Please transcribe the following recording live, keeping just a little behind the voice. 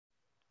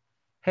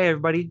Hey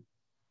everybody,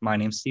 my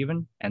name's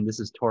Steven and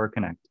this is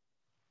Tora-Connect.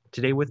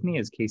 Today with me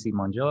is Casey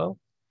Mongillo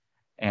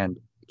and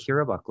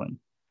Kira Buckland.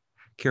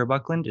 Kira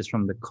Buckland is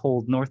from the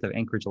cold north of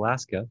Anchorage,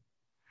 Alaska,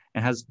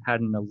 and has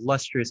had an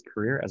illustrious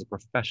career as a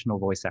professional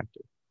voice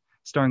actor.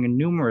 Starring in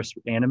numerous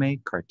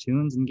anime,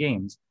 cartoons, and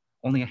games,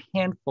 only a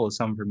handful of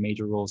some of her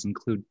major roles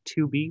include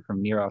 2B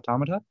from NieR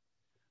Automata,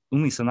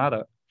 Umi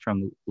Sonata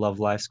from Love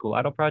Live School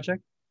Idol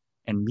Project,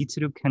 and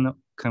Mitsuru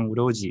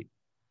Kanroji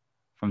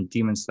from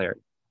Demon Slayer.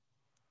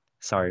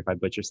 Sorry if I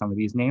butcher some of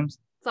these names,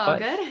 It's all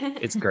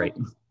good. it's great.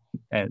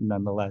 And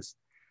nonetheless,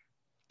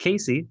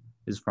 Casey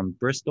is from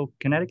Bristol,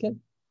 Connecticut,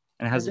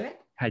 and has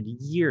had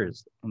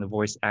years in the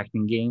voice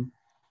acting game,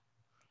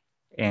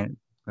 and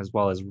as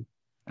well as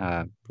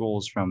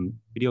roles from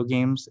video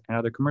games and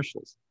other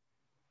commercials.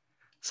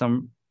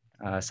 Some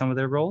of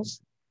their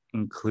roles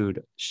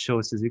include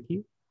Sho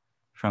Suzuki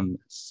from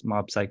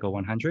Mob Psycho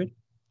 100,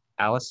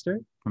 Alistair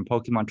from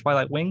Pokemon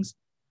Twilight Wings,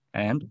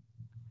 and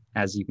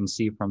as you can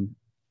see from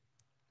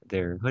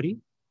their hoodie,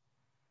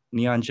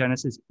 Neon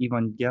Genesis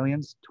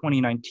Evangelion's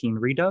 2019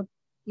 redub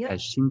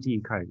as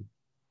Shinji Ikari.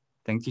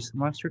 Thank you so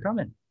much for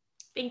coming.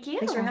 Thank you.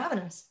 Thanks for having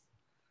us.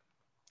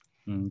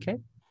 Okay.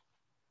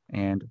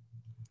 And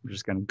we're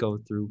just going to go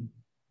through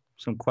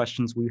some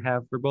questions we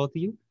have for both of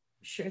you.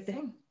 Sure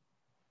thing.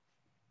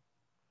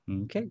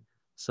 Okay.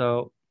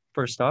 So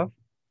first off,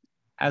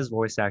 as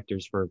voice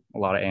actors for a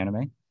lot of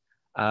anime,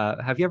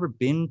 have you ever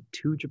been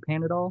to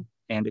Japan at all?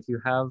 And if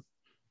you have,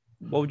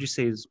 what would you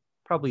say is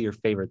probably your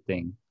favorite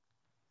thing?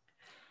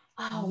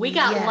 Oh, we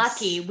got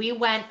lucky. We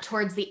went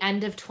towards the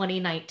end of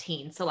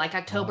 2019. So like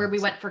October, we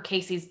went for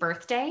Casey's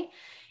birthday.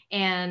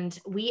 And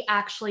we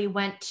actually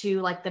went to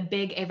like the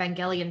big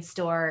Evangelion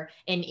store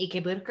in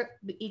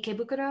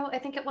Ikebukuro, I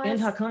think it was. In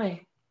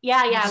Hakone.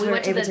 Yeah. We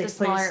went to the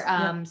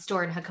smaller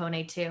store in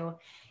Hakone too.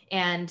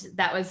 And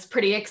that was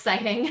pretty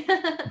exciting.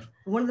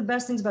 One of the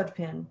best things about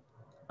Japan,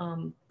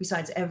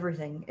 besides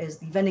everything, is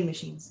the vending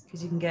machines,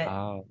 because you can get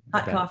hot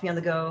coffee on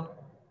the go,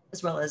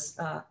 as well as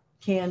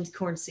canned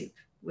corn soup,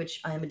 which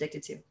I am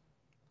addicted to.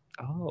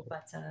 Oh.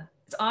 But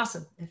it's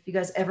awesome. If you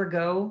guys ever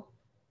go,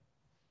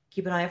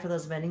 keep an eye out for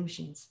those vending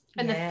machines.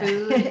 And the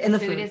food. And the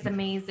food is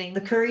amazing.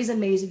 The curry's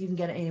amazing. You can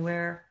get it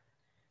anywhere.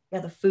 Yeah,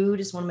 the food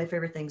is one of my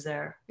favorite things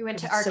there. We went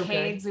to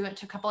arcades. We went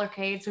to a couple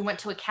arcades. We went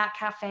to a cat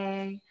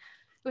cafe.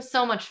 It was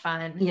so much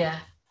fun. Yeah.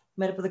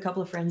 Met up with a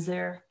couple of friends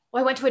there.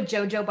 Well, I went to a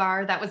JoJo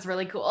bar. That was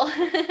really cool.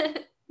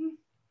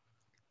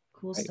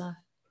 Cool stuff.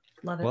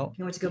 Love it. Well,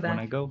 can't wait to go back. When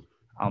I go,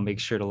 I'll make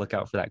sure to look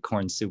out for that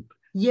corn soup.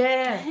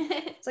 Yeah.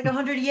 It's like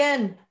 100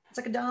 yen. It's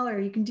like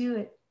 $1. You can do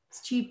it.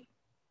 It's cheap.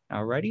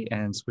 Alrighty,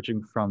 and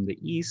switching from the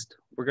east,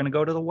 we're gonna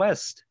go to the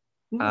west.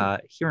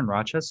 Here in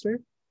Rochester,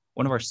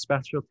 one of our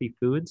specialty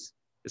foods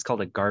is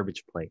called a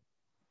garbage plate.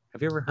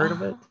 Have you ever heard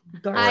of it?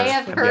 I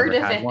have heard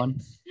of it. One?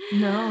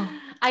 No.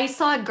 I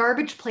saw a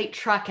garbage plate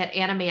truck at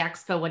Anime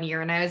Expo one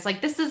year, and I was like,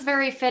 this is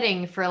very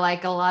fitting for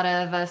like a lot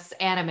of us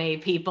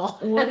anime people.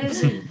 What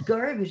is a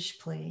garbage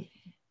plate?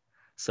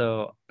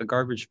 So a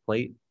garbage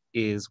plate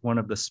is one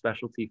of the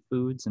specialty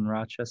foods in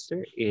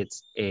Rochester.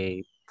 It's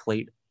a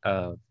plate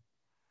of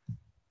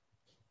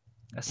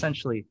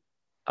essentially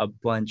a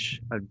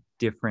bunch of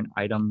different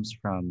items,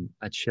 from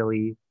a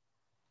chili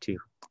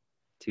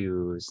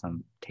to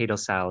some potato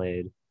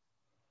salad,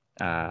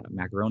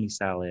 macaroni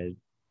salad,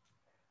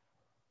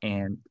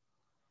 and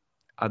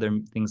other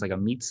things like a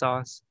meat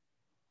sauce.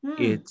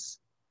 It's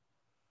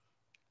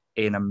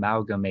an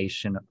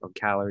amalgamation of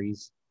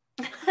calories,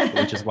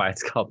 which is why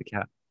it's called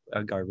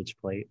a garbage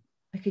plate.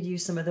 I could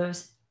use some of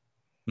those.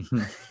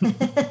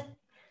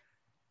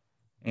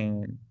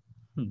 And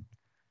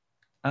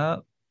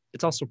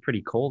it's also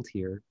pretty cold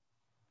here.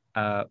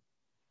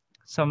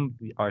 Some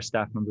of our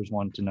staff members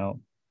wanted to know,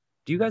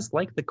 do you guys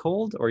like the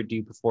cold, or do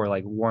you prefer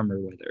like warmer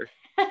weather?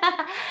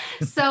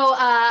 So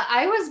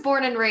I was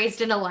born and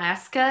raised in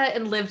Alaska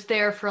and lived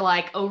there for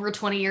like over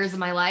 20 years of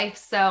my life.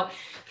 So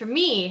for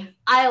me,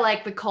 I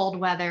like the cold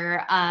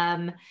weather.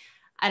 I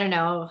don't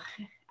know.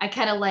 I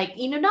kind of like,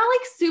 not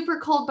like super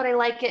cold, but I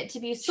like it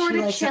to be sort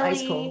of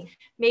chilly,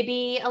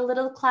 maybe a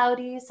little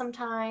cloudy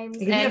sometimes.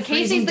 And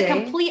Casey's the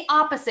complete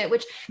opposite,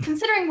 which,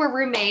 considering we're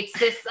roommates,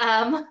 this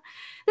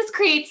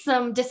creates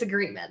some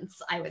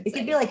disagreements, I would say. It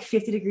could be like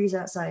 50 degrees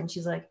outside, and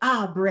she's like,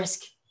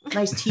 brisk,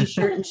 nice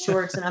t-shirt and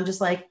shorts. And I'm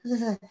just like,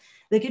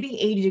 they could be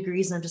 80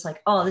 degrees, and I'm just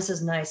like, oh, this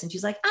is nice. And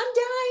she's like, I'm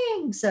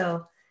dying.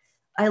 So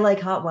I like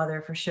hot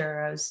weather for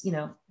sure. I was,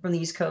 from the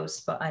East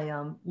Coast, but I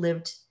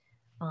lived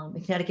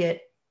in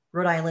Connecticut,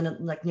 Rhode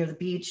Island, like near the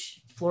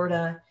beach,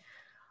 Florida,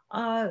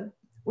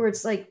 where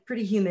it's like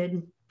pretty humid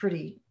and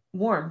pretty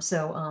warm.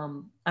 So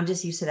I'm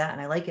just used to that, and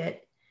I like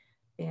it.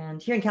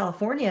 And here in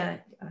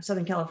California,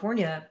 Southern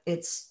California,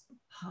 it's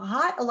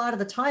hot a lot of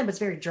the time, but it's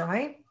very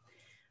dry.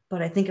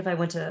 But I think if I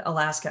went to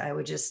Alaska, I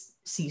would just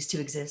cease to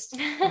exist.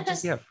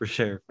 Yeah, for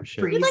sure.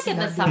 We like it in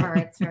the summer.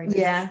 It's very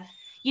nice.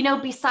 Yeah.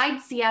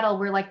 Besides Seattle,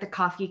 we're like the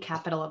coffee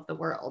capital of the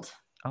world.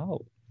 Oh,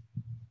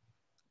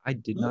 I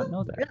did not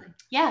know that. Really?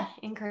 Yeah,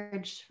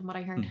 Anchorage, from what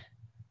I heard.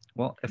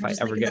 Well, if I'm I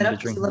just ever making get that into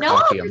up 'cause you drinking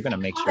love coffee, No, I'm gonna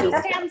make sure to coffee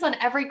look it up. stands on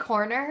every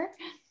corner.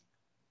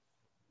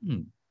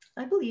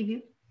 I believe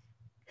you.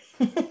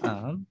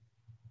 Um,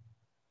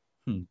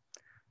 hmm.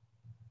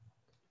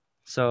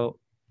 So,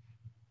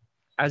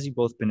 as you've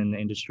both been in the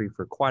industry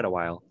for quite a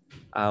while,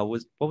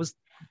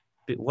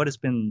 what has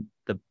been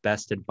the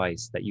best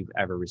advice that you've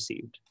ever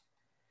received?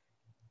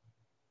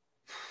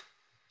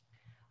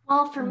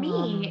 Well, for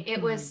me,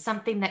 it was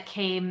something that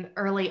came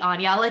early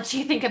on. Yeah, I'll let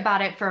you think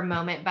about it for a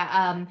moment. But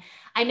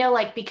I know,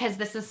 like, because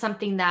this is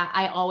something that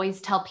I always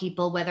tell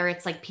people, whether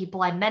it's like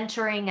people I'm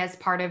mentoring as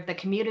part of the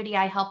community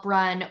I help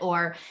run,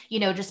 or,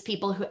 just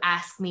people who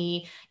ask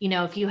me,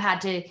 if you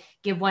had to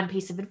give one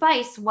piece of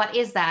advice, what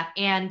is that?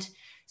 And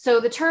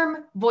so the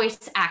term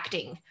voice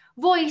acting,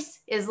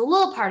 voice is a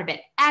little part of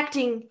it,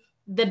 acting,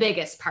 the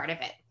biggest part of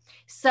it.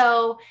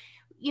 So,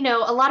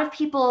 a lot of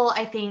people,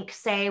 I think,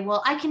 say,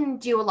 well, I can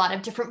do a lot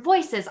of different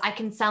voices. I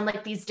can sound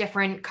like these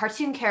different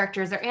cartoon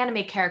characters or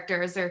anime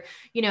characters or,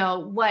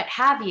 what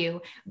have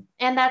you.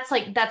 And that's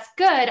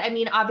good. I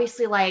mean,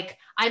 obviously, like,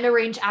 I'm a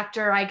range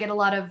actor. I get a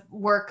lot of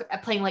work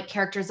at playing like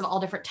characters of all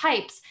different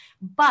types.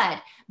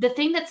 But the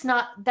thing that's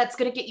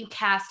going to get you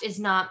cast is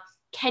not,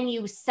 can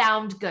you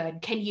sound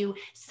good? Can you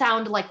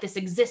sound like this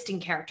existing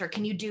character?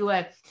 Can you do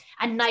a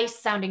nice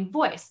sounding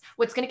voice?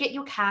 What's going to get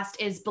you cast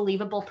is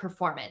believable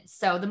performance.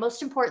 So the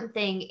most important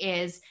thing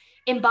is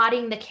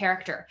embodying the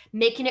character,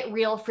 making it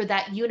real for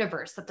that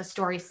universe that the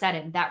story's set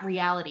in, that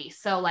reality.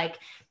 So like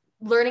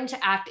learning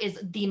to act is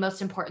the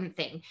most important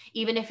thing.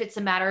 Even if it's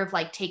a matter of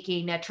like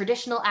taking a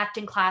traditional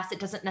acting class, it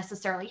doesn't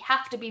necessarily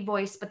have to be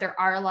voice, but there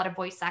are a lot of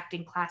voice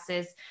acting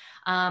classes.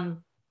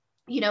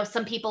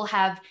 Some people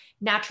have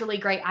naturally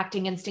great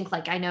acting instinct,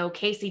 like I know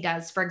Casey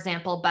does, for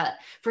example. But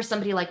for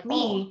somebody like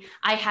me,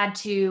 I had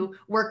to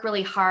work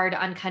really hard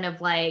on kind of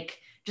like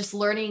just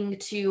learning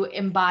to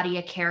embody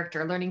a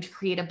character, learning to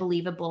create a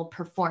believable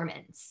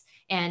performance.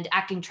 And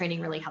acting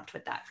training really helped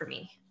with that for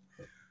me.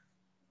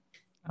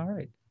 All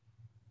right.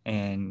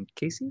 And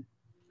Casey?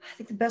 I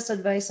think the best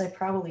advice I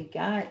probably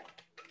got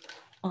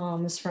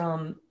is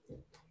from,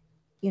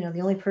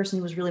 the only person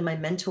who was really my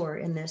mentor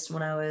in this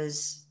when I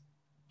was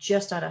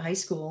just out of high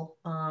school,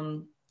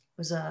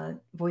 was a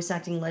voice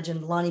acting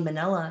legend, Lonnie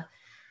Manella.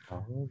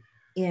 Oh.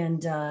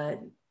 And,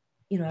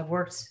 I've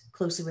worked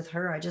closely with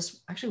her. I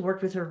just actually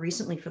worked with her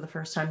recently for the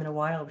first time in a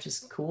while, which is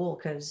cool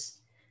because,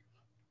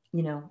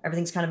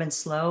 everything's kind of been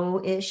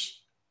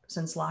slow-ish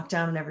since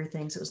lockdown and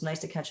everything. So it was nice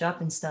to catch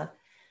up and stuff.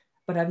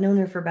 But I've known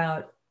her for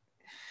about,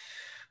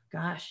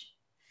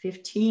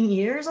 15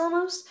 years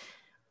almost.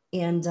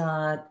 And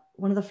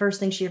one of the first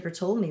things she ever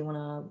told me when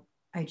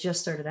I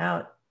just started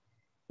out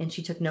and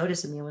she took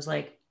notice of me and was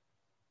like,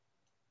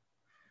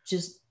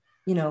 just,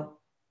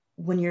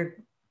 when you're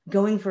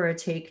going for a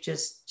take,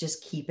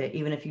 just keep it.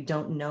 Even if you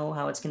don't know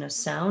how it's going to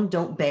sound,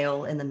 don't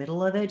bail in the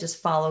middle of it.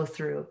 Just follow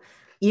through,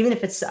 even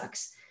if it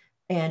sucks.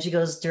 And she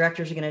goes,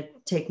 directors are going to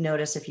take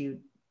notice if you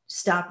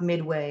stop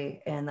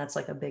midway. And that's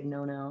like a big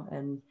no-no.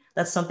 And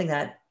that's something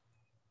that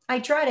I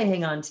try to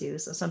hang on to.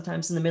 So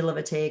sometimes in the middle of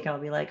a take, I'll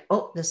be like,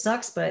 oh, this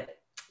sucks, but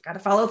got to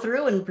follow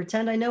through and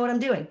pretend I know what I'm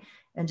doing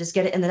and just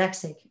get it in the next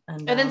take.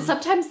 And then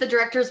sometimes the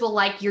directors will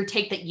like your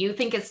take that you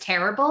think is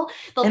terrible.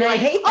 They'll be I like,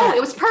 hate oh, that,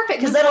 it was perfect.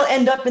 Because that'll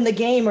end up in the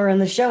game or in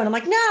the show. And I'm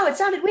like, no, it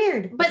sounded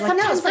weird. But like,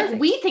 sometimes no,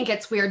 we think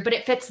it's weird, but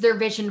it fits their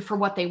vision for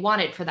what they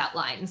wanted for that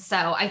line. So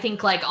I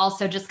think like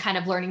also just kind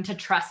of learning to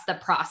trust the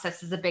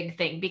process is a big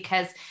thing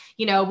because,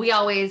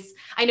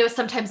 I know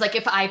sometimes like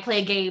if I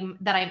play a game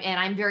that I'm in,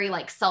 I'm very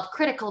like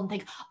self-critical and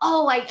think,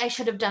 oh, I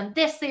should have done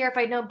this there if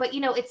I know. But,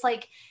 it's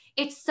like,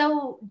 it's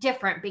so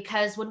different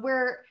because when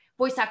we're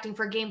voice acting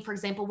for a game, for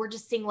example, we're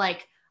just seeing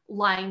like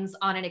lines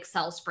on an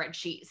Excel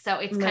spreadsheet. So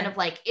it's kind of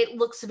like, it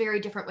looks very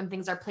different when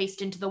things are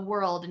placed into the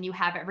world and you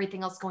have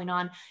everything else going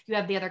on. You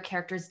have the other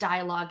characters'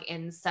 dialogue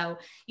in. So,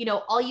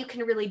 all you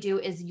can really do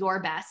is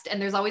your best.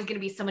 And there's always going to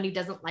be someone who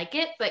doesn't like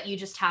it, but you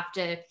just have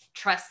to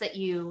trust that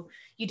you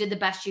did the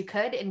best you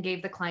could and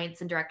gave the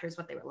clients and directors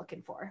what they were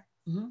looking for.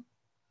 Mm-hmm.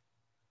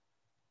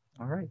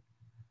 All right.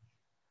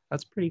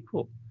 That's pretty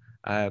cool.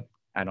 I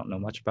don't know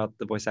much about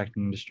the voice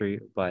acting industry,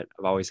 but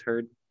I've always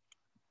heard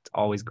it's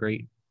always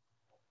great.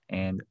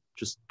 And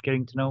just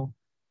getting to know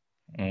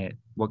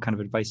what kind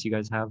of advice you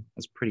guys have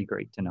is pretty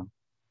great to know.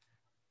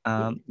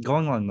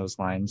 Going along those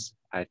lines,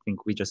 I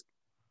think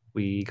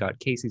we got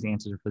Casey's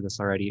answer for this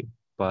already,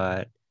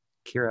 but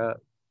Kira,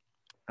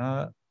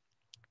 do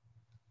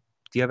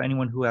you have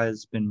anyone who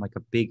has been like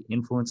a big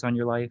influence on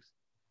your life,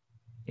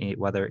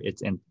 whether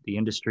it's in the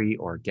industry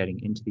or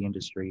getting into the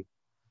industry?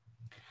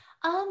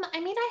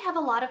 I have a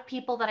lot of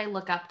people that I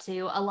look up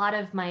to. A lot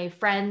of my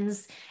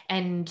friends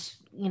and,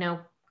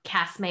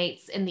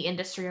 castmates in the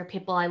industry are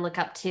people I look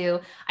up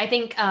to. I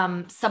think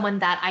someone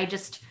that I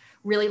just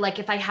really like,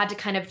 if I had to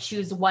kind of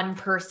choose one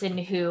person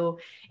who,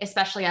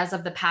 especially as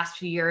of the past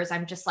few years,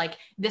 I'm just like,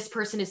 this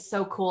person is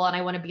so cool and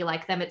I want to be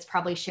like them, it's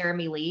probably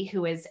Jeremy Lee,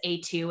 who is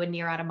A2 and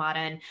NieR Automata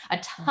and a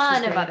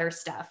ton of other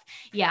stuff.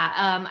 Yeah,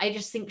 I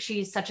just think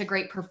she's such a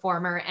great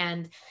performer,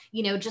 and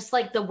you know, just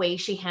like the way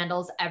she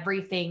handles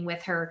everything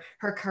with her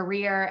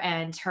career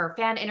and her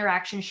fan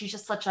interaction, she's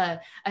just such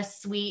a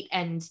sweet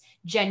and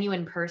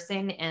genuine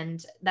person,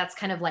 and that's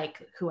kind of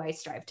like who I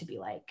strive to be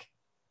like.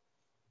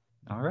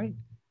 All right.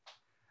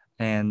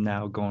 And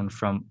now going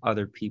from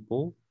other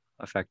people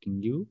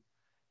affecting you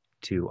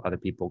to other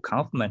people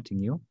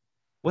complimenting you,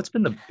 what's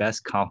been the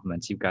best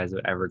compliments you guys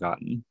have ever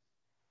gotten?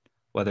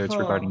 Whether it's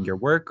regarding your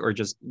work or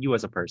just you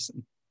as a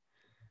person.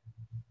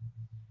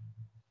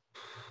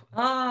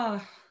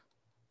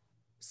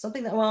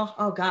 Something that, well,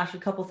 oh gosh, a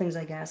couple things,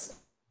 I guess.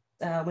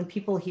 When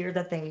people hear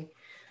that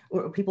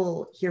or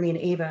people hear me in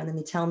Ava and then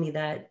they tell me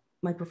that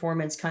my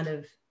performance kind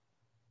of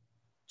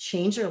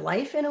changed their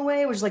life in a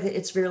way, which is like,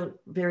 it's very,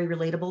 very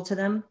relatable to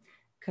them.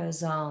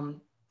 Because,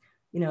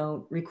 you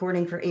know,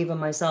 recording for Ava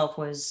myself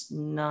was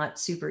not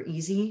super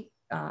easy.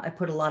 I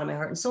put a lot of my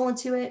heart and soul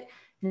into it.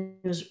 And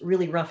it was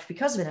really rough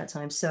because of it at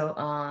times.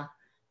 So,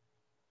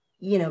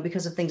 you know,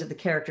 because of things of the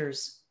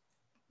character's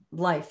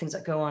life, things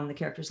that go on in the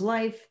character's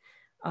life,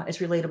 it's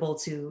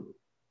relatable to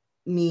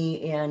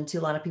me and to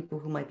a lot of people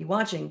who might be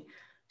watching.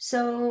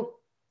 So,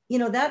 you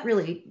know, that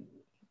really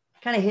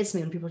kind of hits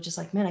me when people are just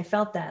like, man, I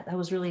felt that. That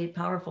was really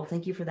powerful.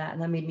 Thank you for that.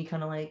 And that made me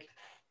kind of like,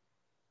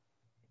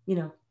 you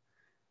know,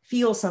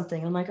 feel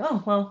something. I'm like,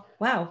 oh, well,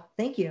 wow,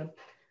 thank you.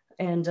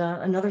 And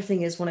another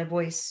thing is when I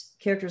voice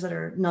characters that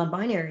are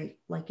non-binary,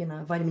 like in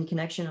a Vitamin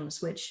Connection on the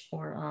Switch,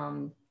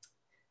 or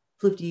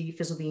Floofty,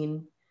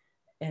 Fizzlebean,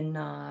 and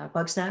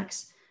Bug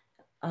Snacks,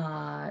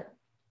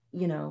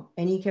 you know,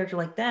 any character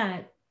like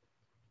that,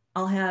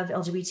 I'll have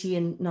LGBT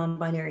and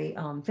non-binary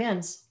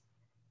fans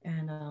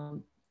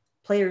and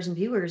players and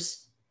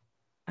viewers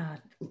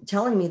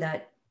telling me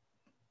that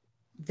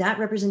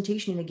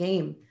representation in a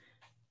game,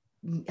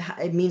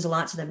 it means a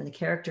lot to them in the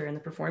character and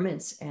the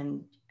performance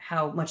and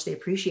how much they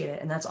appreciate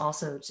it. And that's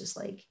also just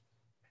like,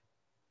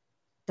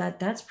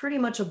 that's pretty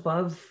much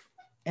above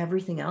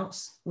everything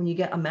else. When you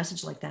get a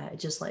message like that,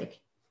 it's just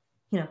like,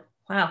 you know,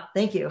 wow,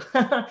 thank you.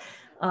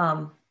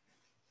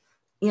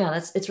 Yeah,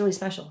 it's really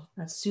special.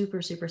 That's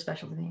super, super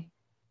special to me.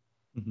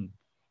 Mm-hmm.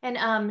 And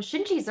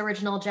Shinji's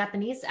original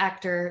Japanese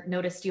actor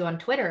noticed you on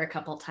Twitter a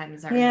couple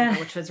times, I remember,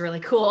 which was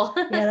really cool.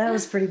 Yeah, that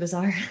was pretty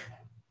bizarre.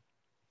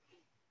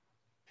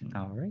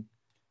 All right.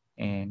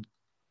 And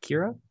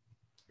Kira?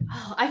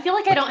 Oh, I feel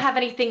like I don't have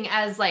anything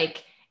as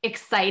like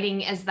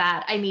exciting as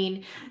that. I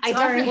mean, I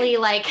definitely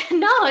like,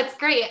 no, it's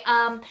great.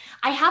 I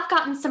have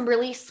gotten some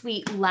really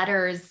sweet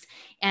letters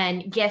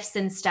and gifts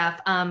and stuff.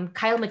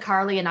 Kyle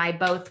McCarley and I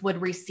both would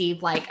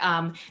receive like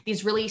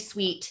these really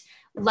sweet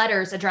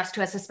letters addressed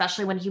to us,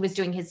 especially when he was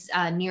doing his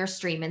NieR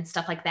stream and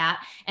stuff like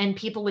that. And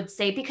people would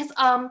say, because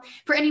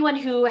for anyone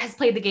who has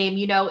played the game,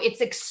 you know,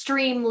 it's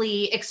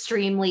extremely,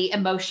 extremely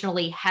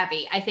emotionally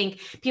heavy. I think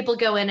people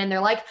go in and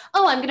they're like,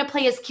 oh, I'm going to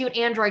play as cute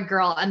Android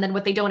girl. And then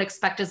what they don't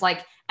expect is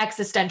like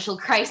existential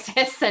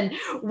crisis and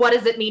what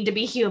does it mean to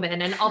be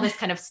human and all this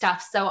kind of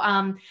stuff.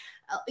 So,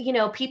 you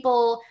know,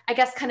 people, I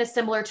guess, kind of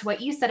similar to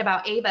what you said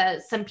about Ava,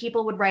 some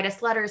people would write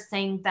us letters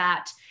saying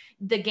that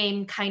the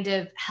game kind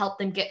of helped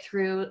them get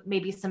through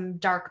maybe some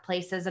dark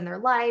places in their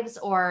lives,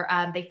 or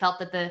they felt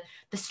that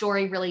the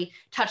story really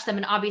touched them.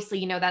 And obviously,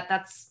 you know,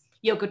 that's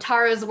Yoko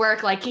Taro's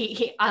work. Like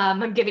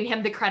I'm giving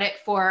him the credit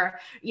for,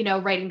 you know,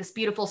 writing this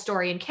beautiful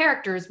story and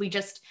characters. We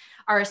just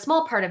are a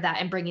small part of that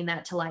and bringing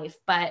that to life,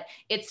 but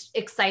it's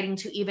exciting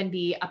to even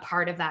be a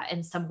part of that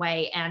in some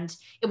way. And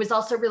it was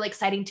also really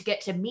exciting to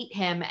get to meet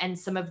him and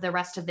some of the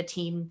rest of the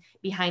team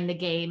behind the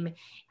game.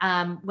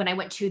 When I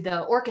went to the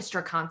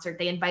orchestra concert,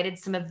 they invited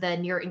some of the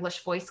NieR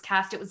English voice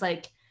cast. It was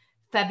like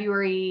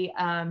February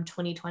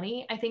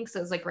 2020, I think. So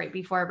it was like right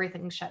before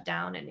everything shut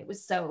down. And it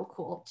was so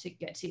cool to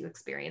get to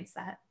experience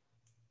that.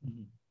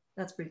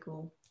 That's pretty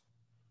cool.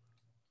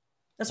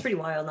 That's pretty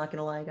wild, not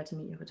gonna lie. I got to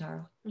meet Yoko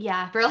Taro.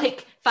 Yeah, for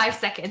like 5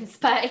 seconds,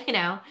 but you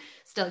know,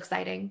 still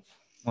exciting.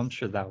 Well, I'm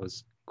sure that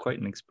was quite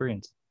an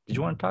experience. Did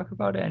you want to talk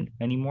about it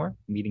any more,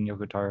 meeting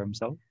Yoko Taro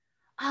himself?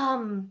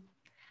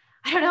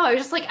 I don't know.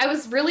 I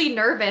was really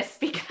nervous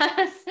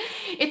because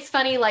it's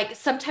funny. Like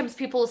sometimes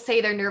people say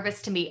they're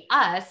nervous to meet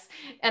us.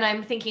 And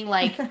I'm thinking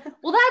like,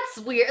 well,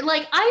 that's weird.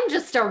 Like I'm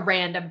just a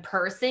random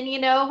person, you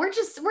know, we're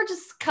just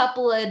a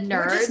couple of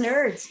nerds. We're just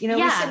nerds. You know,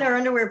 we sit in our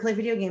underwear, play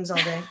video games all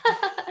day.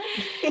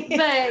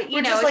 But you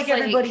we're know, just like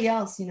everybody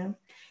else, you know,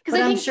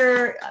 but I'm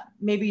sure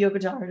maybe Yoko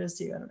Taro does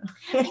too. I don't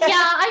know. Yeah.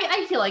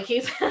 I feel like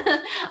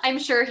I'm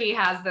sure he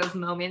has those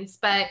moments,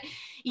 but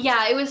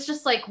yeah, it was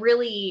just like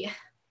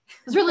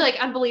it was really like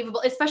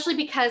unbelievable, especially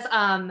because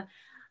I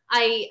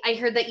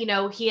heard that, you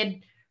know, he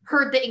had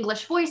heard the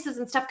English voices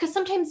and stuff, because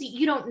sometimes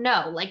you don't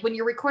know, like when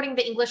you're recording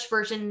the English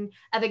version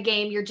of a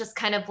game, you're just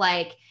kind of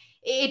like,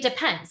 it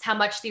depends how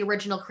much the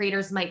original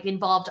creators might be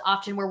involved.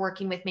 Often we're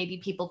working with maybe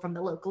people from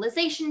the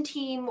localization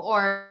team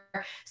or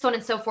so on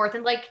and so forth.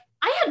 And like,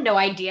 I had no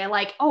idea,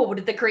 like, oh,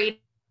 did the creator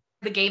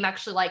of the game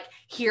actually like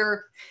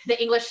hear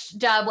the English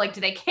dub? Like,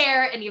 do they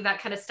care? Any of that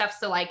kind of stuff.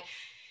 So like,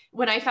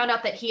 when I found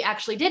out that he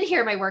actually did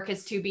hear my work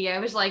as 2B, I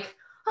was like,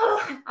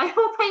 oh, I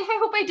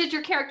hope I did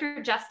your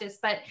character justice.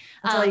 But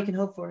that's all you can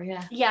hope for.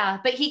 Yeah. Yeah.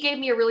 But he gave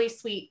me a really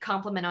sweet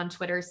compliment on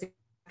Twitter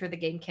after the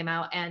game came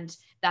out. And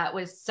that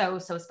was so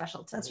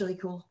special to me. That's really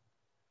cool.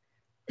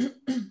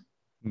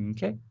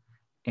 Okay.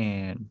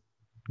 And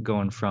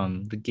going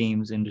from the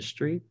games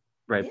industry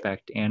right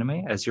back to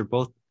anime, as you're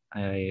both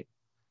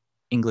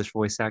English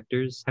voice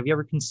actors, have you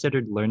ever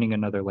considered learning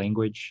another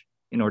language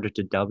in order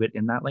to dub it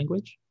in that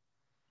language?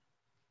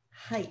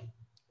 Hi.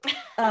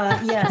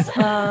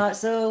 Yes.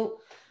 So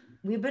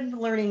we've been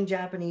learning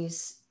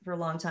Japanese for a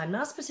long time,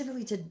 not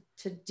specifically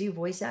to do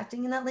voice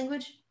acting in that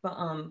language, but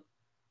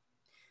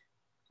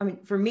I mean,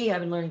 for me,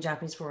 I've been learning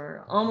Japanese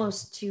for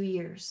almost 2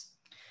 years,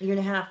 a year and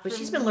a half, but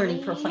she's been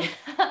learning for like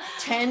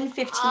 10,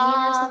 15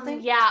 or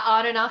something. Yeah,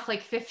 on and off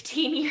like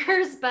 15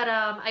 years. But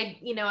I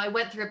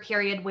went through a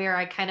period where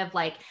I kind of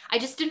like, I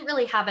just didn't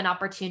really have an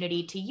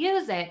opportunity to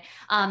use it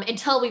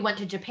until we went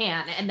to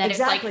Japan. And then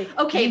exactly. It's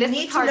like, okay, you this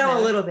need is hard to know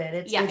mode. a little bit.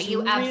 It's you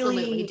really,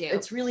 absolutely do.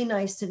 It's really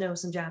nice to know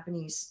some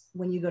Japanese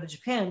when you go to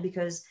Japan,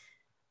 because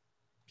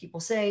people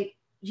say,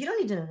 you don't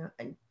need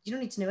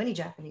to know any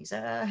Japanese.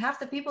 Half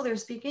the people there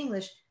speak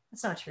English.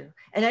 That's not true.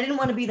 And I didn't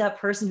want to be that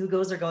person who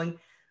goes there going,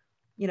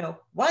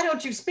 why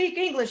don't you speak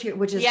English here?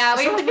 Which is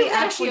something we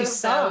actually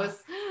saw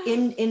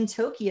in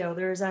Tokyo.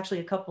 There's actually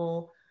a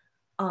couple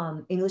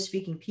English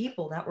speaking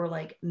people that were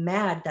like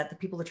mad that the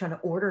people they're trying to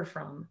order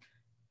from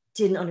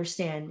didn't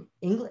understand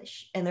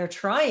English, and they're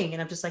trying.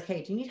 And I'm just like,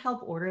 hey, do you need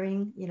help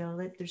ordering?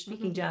 They're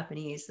speaking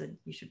Japanese, then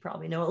you should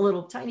probably know a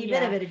little tiny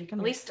bit of it if you come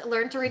at here. least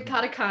learn to read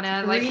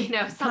katakana.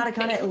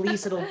 Katakana, at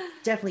least it'll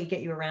definitely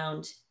get you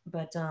around.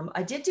 But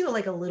I did do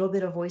like a little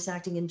bit of voice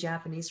acting in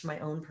Japanese for my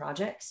own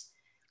projects.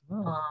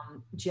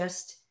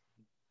 Just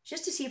to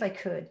see if I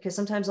could, because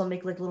sometimes I'll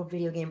make like little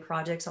video game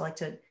projects. I like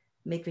to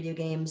make video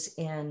games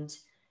and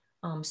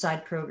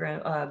side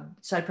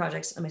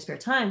projects in my spare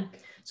time.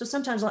 So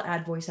sometimes I'll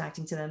add voice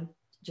acting to them,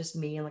 just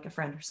me and like a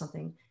friend or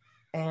something.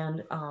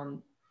 And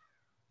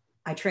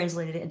I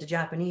translated it into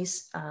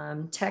Japanese,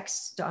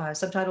 text,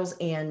 subtitles,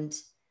 and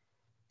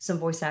some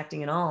voice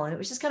acting and all. And it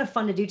was just kind of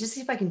fun to do, just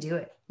see if I can do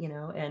it,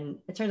 and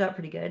it turned out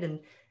pretty good. And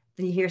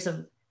then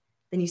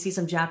you see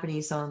some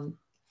Japanese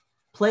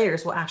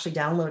players will actually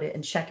download it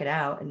and check it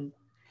out and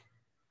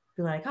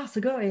be like, oh,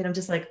 sugoi. And I'm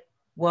just like,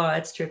 wow,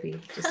 it's trippy.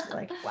 Just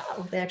like,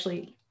 wow, they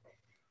actually.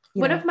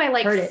 One of my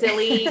like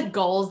silly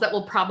goals that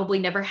will probably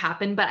never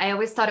happen, but I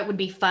always thought it would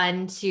be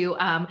fun to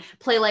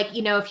play like,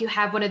 if you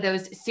have one of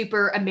those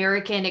super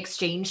American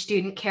exchange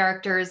student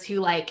characters who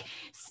like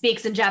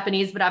speaks in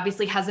Japanese, but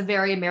obviously has a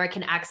very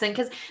American accent.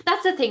 Because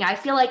that's the thing. I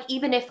feel like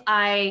even if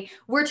I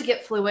were to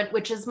get fluent,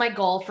 which is my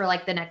goal for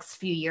like the next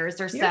few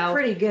years or so. You're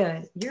pretty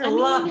good. You're a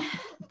lot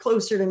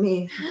closer to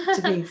me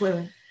to being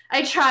fluent.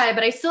 I try,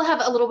 but I still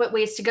have a little bit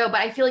ways to go. But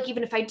I feel like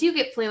even if I do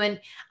get fluent,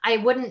 I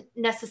wouldn't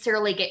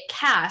necessarily get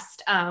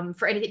cast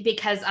for anything,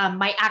 because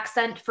my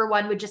accent, for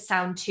one, would just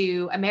sound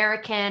too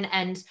American.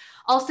 And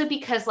also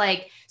because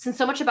like, since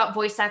so much about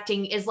voice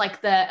acting is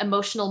like the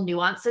emotional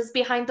nuances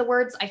behind the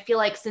words, I feel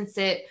like since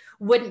it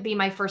wouldn't be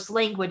my first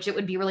language, it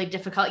would be really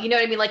difficult. You know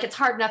what I mean? Like, it's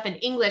hard enough in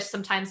English.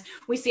 Sometimes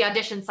we see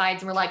audition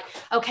sides and we're like,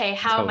 okay,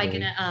 how am I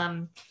going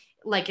to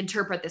like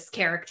interpret this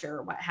character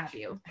or what have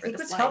you? I think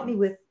what's helped me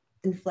with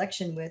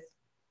inflection with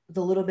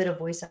the little bit of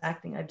voice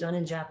acting I've done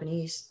in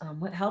Japanese,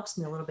 what helps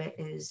me a little bit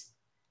is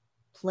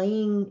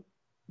playing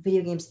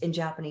video games in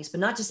Japanese, but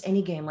not just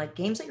any game, like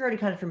games that you're already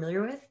kind of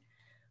familiar with.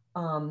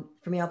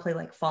 For me, I'll play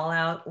like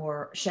Fallout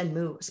or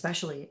Shenmue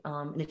especially.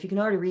 And if you can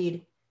already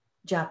read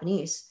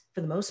Japanese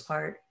for the most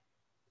part,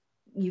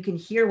 you can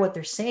hear what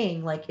they're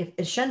saying. Like if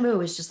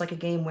Shenmue is just like a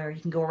game where you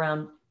can go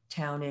around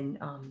town and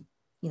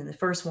the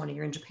first one,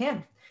 you're in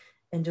Japan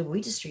and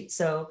Dobuita Street.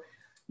 So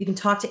you can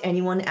talk to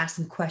anyone, ask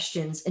them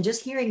questions, and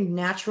just hearing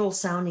natural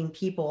sounding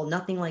people,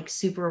 nothing like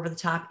super over the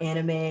top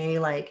anime,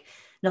 like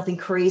nothing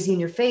crazy in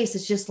your face.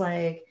 It's just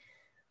like,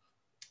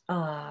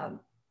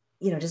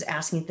 just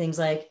asking things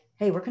like,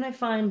 hey, where can I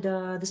find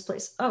this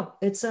place? Oh,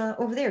 it's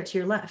over there to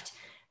your left.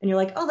 And you're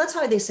like, oh, that's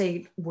how they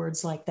say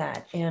words like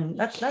that. And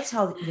that's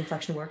how the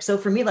inflection works. So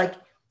for me, like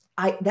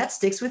that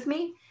sticks with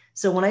me.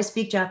 So when I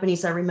speak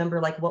Japanese, I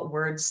remember like what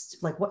words,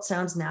 like what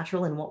sounds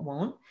natural and what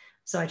won't.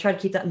 So I try to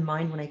keep that in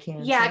mind when I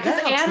can. Yeah,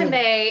 because anime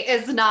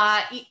is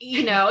not,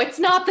 it's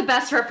not the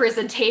best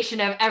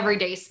representation of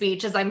everyday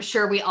speech, as I'm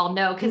sure we all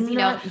know. Because,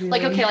 really.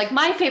 Like, okay, like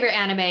my favorite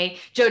anime,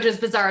 JoJo's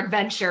Bizarre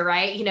Adventure,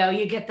 right?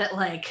 You get that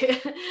like,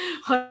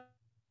 what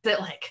is it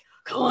like?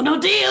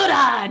 Kono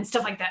diura and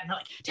stuff like that. And they're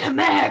like,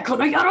 Deme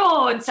kono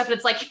yaro and stuff. And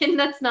it's like, and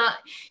that's not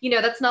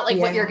like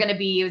what you're going to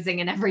be using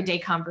in everyday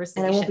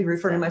conversation. And I won't be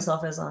referring to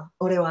myself as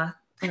orewa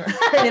or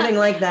anything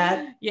like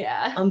that.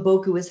 Yeah. I'm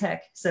boku as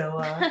heck. So,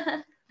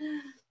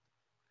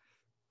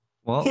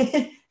 well,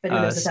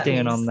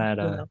 staying on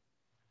that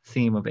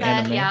theme of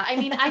anime. Yeah, I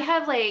mean,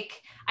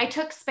 I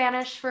took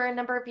Spanish for a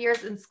number of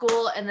years in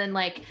school, and then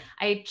like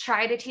I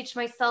try to teach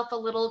myself a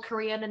little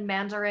Korean and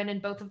Mandarin,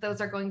 and both of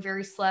those are going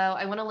very slow.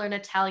 I want to learn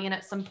Italian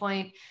at some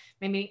point,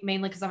 maybe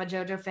mainly because I'm a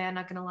JoJo fan,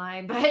 not gonna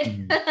lie, but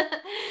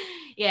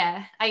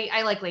yeah,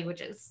 I like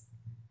languages.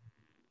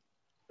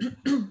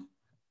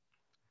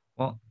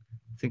 Well,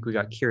 I think we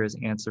got Kira's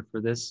answer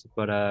for this,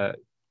 but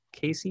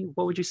Casey,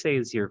 what would you say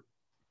is your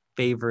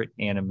favorite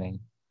anime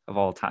of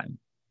all time?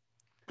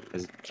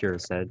 As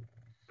Kira said,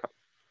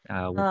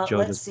 with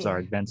JoJo's Bizarre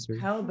Adventure.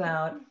 How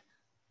about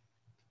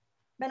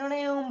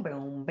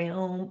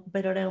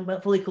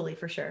Fully Cooley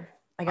for sure.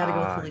 I gotta go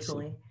with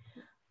Fully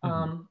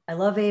Cooley. I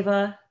love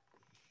Ava,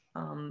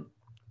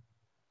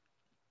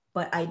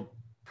 but I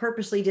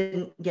purposely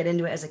didn't get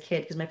into it as a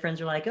kid because my friends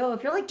were like, "Oh,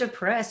 if you're like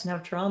depressed and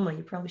have trauma,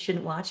 you probably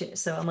shouldn't watch it."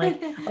 So I'm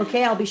like,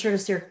 "Okay, I'll be sure to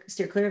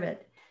steer clear of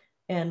it."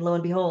 And lo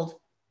and behold,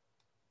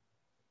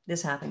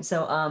 this happened.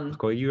 So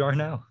look where you are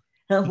now.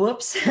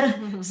 Whoops.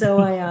 So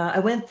I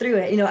went through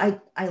it. You know,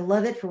 I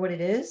love it for what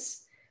it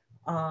is.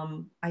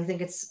 I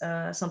think it's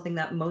something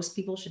that most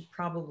people should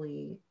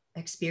probably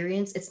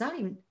experience. It's not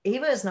even,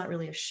 Ava is not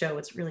really a show.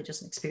 It's really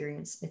just an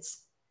experience.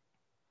 It's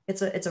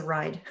a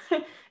ride.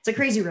 It's a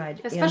crazy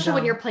ride. Especially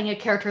when you're playing a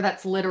character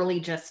that's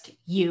literally just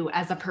you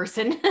as a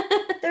person.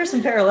 There's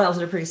some parallels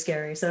that are pretty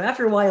scary. So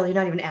after a while, you're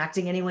not even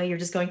acting anyway. You're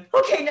just going,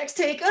 okay, next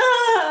take.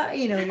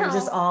 You know, you're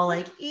just all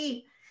like,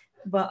 ee.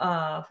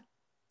 But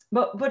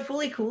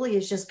Fully Cooley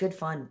is just good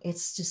fun.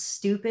 It's just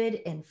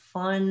stupid and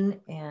fun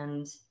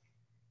and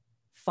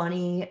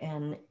funny,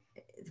 and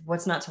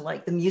what's not to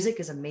like? The music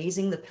is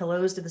amazing. The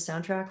Pillows did the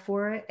soundtrack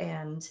for it,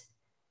 and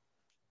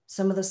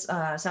some of the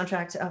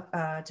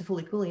soundtrack to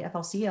Fully Cooley,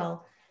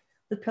 FLCL,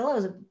 the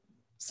Pillows are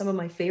some of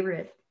my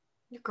favorite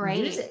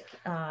music.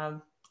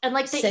 And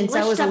like the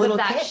English dub of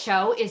that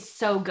show is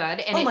so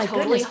good, and it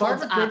totally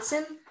holds up. Barbara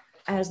Goodson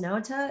as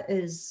Naota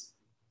is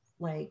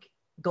like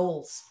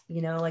goals.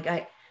 You know, like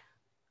I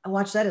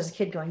watched that as a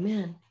kid going,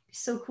 man, it's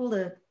so cool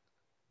to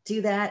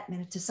do that,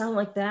 man, to sound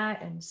like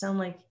that and sound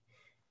like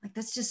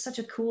that's just such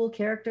a cool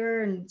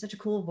character and such a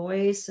cool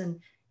voice. And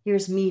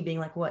here's me being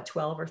like, what,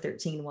 12 or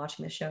 13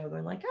 watching the show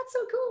going like, that's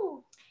so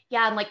cool.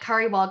 Yeah, and like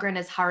Kari Wahlgren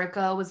as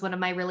Haruko was one of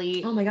my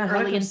really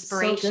early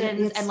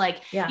inspirations. And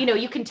like, you know,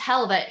 you can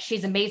tell that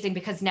she's amazing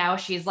because now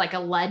she's like a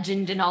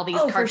legend in all these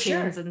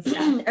cartoons and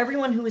stuff.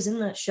 Everyone who was in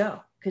that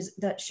show, because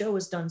that show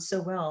was done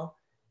so well.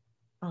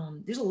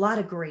 There's a lot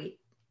of great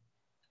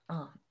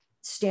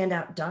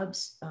standout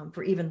dubs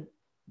for even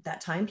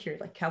that time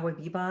period, like Cowboy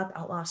Bebop,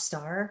 Outlaw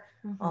Star.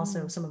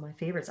 Also some of my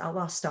favorites.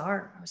 Outlaw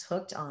Star, I was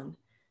hooked on.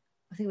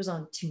 I think it was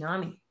on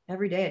Toonami.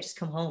 Every day I just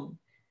come home.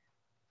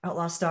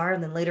 Outlaw Star,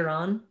 and then later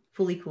on,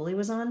 Fully Cooley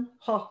was on.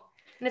 Oh,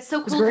 and it's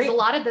so cool because a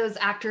lot of those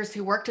actors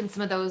who worked in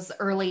some of those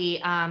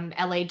early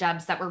LA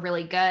dubs that were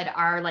really good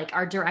are like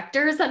our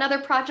directors on other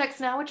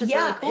projects now, which is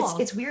really cool.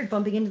 It's weird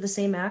bumping into the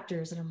same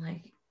actors, and I'm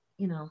like,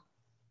 you know,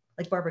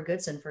 like Barbara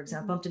Goodson, for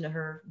example, bumped into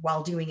her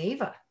while doing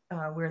Ava.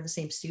 We're in the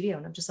same studio,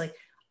 and I'm just like,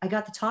 I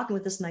got to talking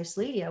with this nice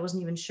lady. I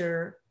wasn't even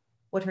sure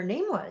what her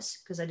name was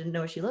because I didn't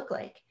know what she looked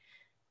like.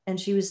 And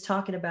she was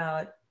talking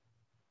about,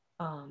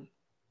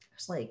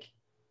 it's like,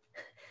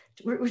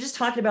 we're just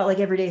talking about like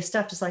everyday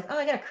stuff, just like, oh,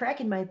 I got a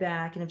crack in my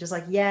back. And I'm just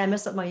like, yeah, I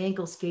messed up my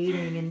ankle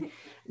skating. And,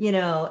 you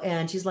know,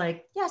 and she's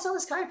like, yeah, I saw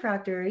this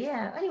chiropractor.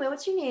 Yeah. Anyway,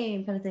 what's your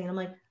name? Kind of thing. And I'm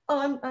like,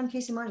 oh, I'm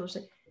Casey Marshall. She's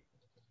like,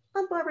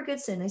 I'm Barbara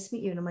Goodson. Nice to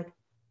meet you. And I'm like,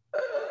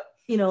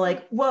 you know,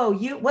 like, whoa,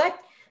 you, what?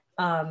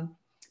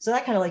 So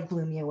that kind of like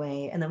blew me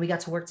away. And then we got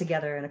to work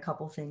together in a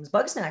couple things,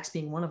 Bugsnax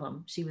being one of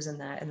them. She was in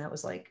that, and that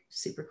was like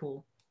super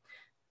cool.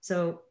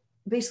 So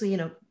basically, you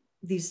know,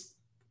 these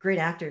great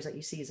actors that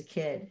you see as a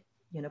kid,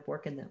 you end up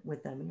working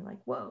with them, and you're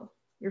like, whoa,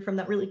 you're from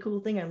that really cool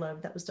thing I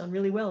loved that was done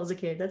really well as a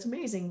kid. That's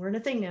amazing. We're in a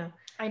thing now.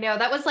 I know.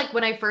 That was like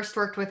when I first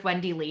worked with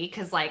Wendy Lee,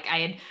 because like I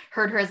had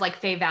heard her as like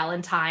Faye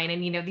Valentine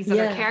and, you know, these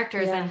other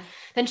characters. Yeah. And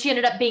then she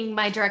ended up being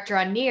my director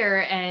on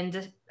NieR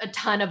and a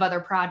ton of other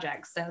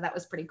projects. So that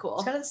was pretty cool.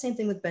 It's kind of the same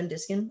thing with Ben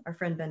Diskin, our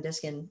friend Ben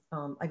Diskin.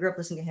 I grew up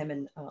listening to him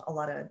in a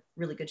lot of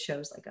really good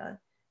shows like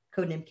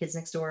Codename Kids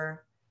Next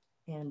Door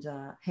and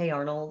Hey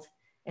Arnold.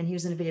 And he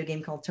was in a video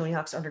game called Tony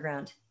Hawk's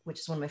Underground, which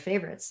is one of my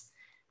favorites.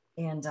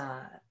 And,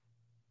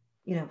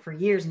 you know, for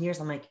years and years,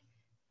 I'm like,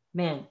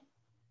 man,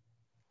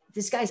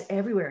 this guy's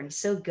everywhere and he's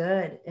so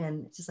good.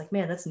 And it's just like,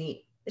 man, that's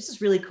neat. It's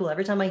just really cool.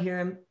 Every time I hear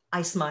him,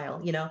 I smile,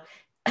 you know.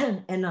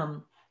 And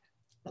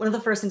one of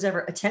the first things I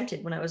ever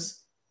attempted when I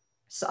was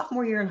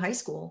sophomore year in high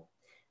school,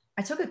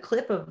 I took a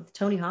clip of the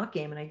Tony Hawk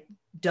game and I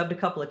dubbed a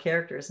couple of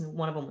characters, and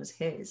one of them was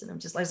his. And I'm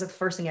just like, it was the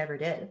first thing I ever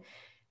did.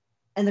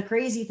 And the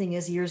crazy thing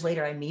is, years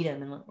later, I meet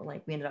him and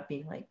like we ended up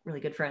being like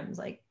really good friends.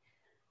 Like,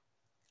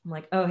 I'm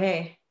like, oh,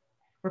 hey,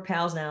 we're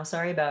pals now.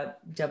 Sorry about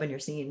dubbing your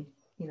scene,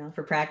 you know,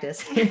 for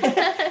practice.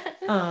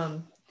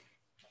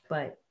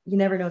 But you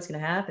never know what's going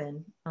to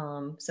happen.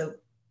 So,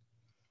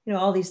 you know,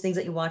 all these things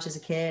that you watch as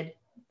a kid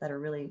that are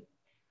really,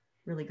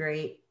 really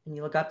great, and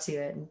you look up to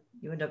it, and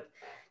you end up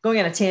going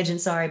on a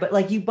tangent, sorry, but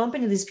like you bump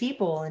into these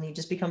people and you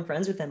just become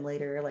friends with them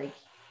later. Like,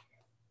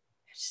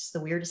 it's just the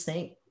weirdest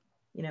thing.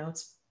 You know,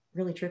 it's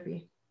really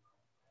trippy.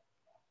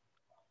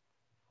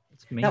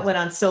 That went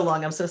on so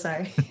long. I'm so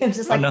sorry. It's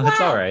just like, no, wow,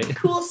 it's all right.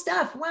 Cool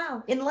stuff.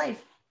 Wow, in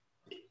life.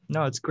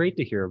 No, it's great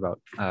to hear about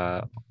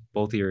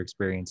both of your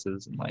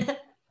experiences and like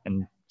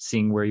and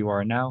seeing where you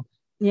are now.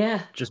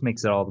 Yeah, just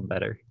makes it all the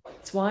better.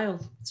 It's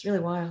wild. It's really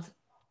wild.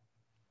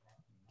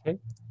 Okay.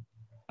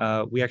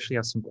 We actually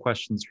have some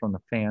questions from the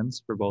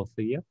fans for both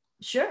of you.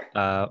 Sure.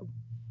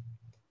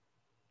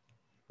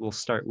 We'll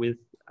start with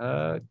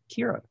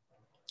Kira.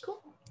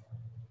 Cool.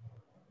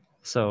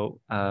 So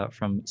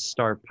from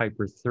Star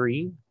Piper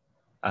 3,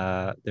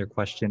 their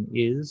question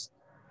is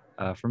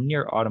from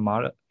NieR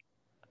Automata.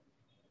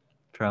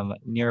 From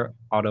NieR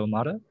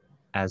Automata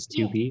as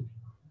 2B,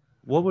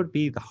 what would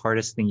be the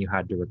hardest thing you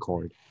had to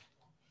record?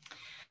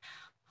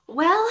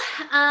 Well,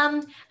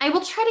 I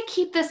will try to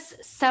keep this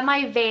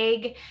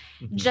semi-vague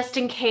just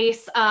in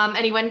case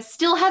anyone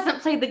still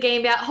hasn't played the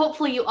game yet.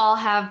 Hopefully you all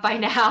have by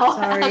now.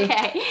 Sorry.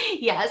 Okay,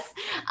 yes.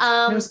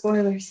 No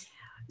spoilers.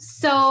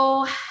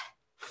 So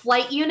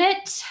flight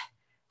unit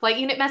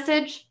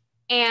message,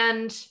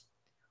 and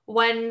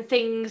when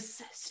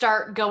things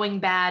start going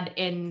bad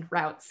in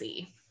Route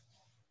C.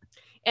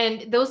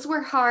 And those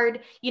were hard.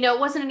 You know, it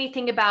wasn't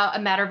anything about a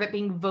matter of it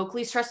being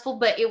vocally stressful,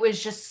 but it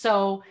was just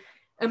so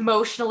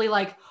emotionally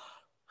like,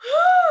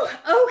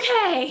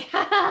 okay.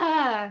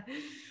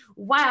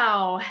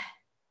 Wow.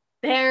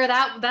 There,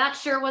 that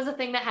sure was a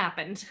thing that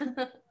happened.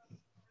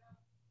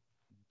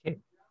 Okay.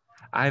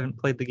 I haven't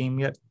played the game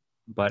yet,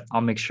 but I'll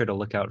make sure to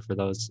look out for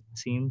those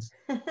scenes.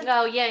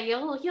 Oh yeah,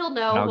 you'll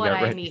know what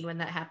I mean when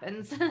that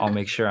happens. I'll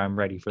make sure I'm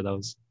ready for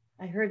those.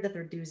 I heard that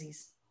they're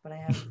doozies, but I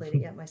haven't played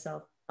it yet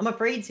myself. I'm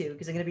afraid to,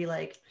 because I'm gonna be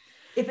like,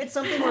 if it's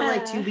something where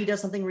like 2B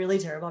does something really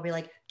terrible, I'll be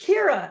like,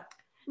 Kira,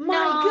 my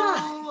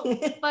God,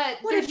 but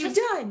what have you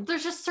done?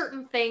 There's just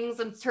certain things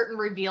and certain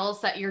reveals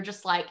that you're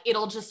just like,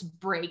 it'll just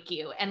break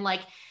you. And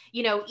like,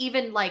 you know,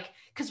 even like,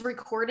 because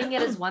recording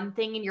it is one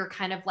thing and you're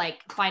kind of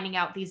like finding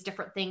out these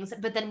different things,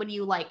 but then when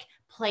you like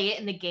play it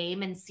in the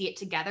game and see it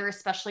together,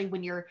 especially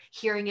when you're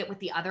hearing it with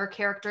the other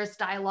characters'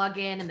 dialogue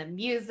in and the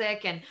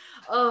music, and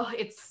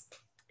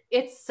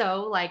it's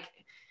so like,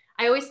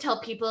 I always tell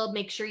people,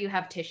 make sure you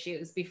have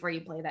tissues before you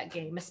play that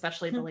game,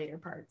 especially the later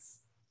parts.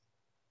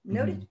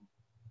 Noted.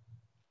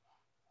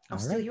 I'll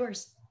steal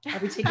yours. I'll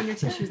be taking your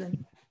tissues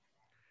then.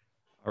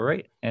 All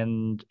right.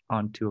 And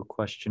on to a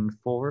question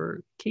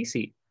for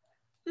Casey.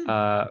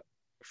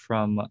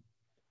 From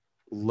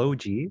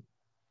Logi.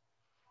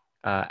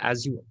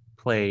 As you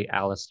play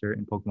Alistair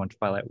in Pokemon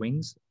Twilight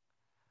Wings,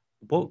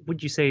 what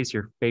would you say is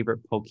your favorite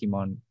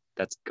Pokemon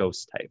that's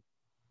ghost type?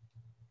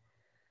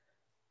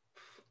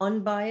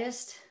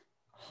 Unbiased,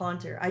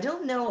 Haunter. I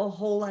don't know a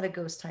whole lot of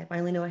ghost type. I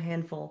only know a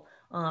handful.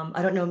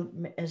 I don't know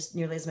as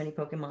nearly as many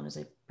Pokemon as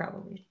I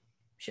probably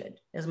should,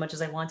 as much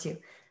as I want to.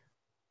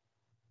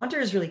 Haunter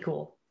is really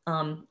cool.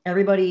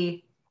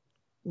 Everybody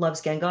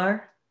loves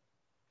Gengar,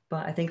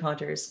 but I think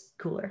Haunter is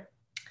cooler.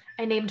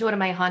 I named one of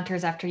my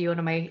Haunters after you, one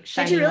of my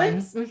shiny Did you really?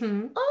 ones.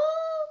 Mm-hmm.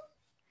 Oh,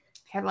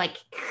 I'm like,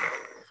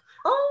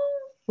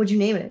 what'd you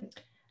name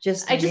it?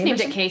 I just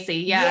named it Casey.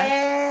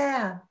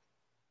 Yeah.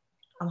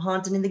 I'm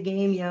haunting in the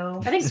game, yo.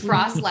 I think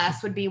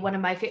Frostlass would be one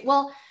of my favorite.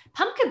 Well,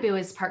 Pumpkaboo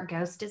is part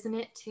ghost, isn't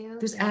it, too?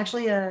 There's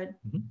actually a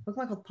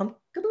Pokemon called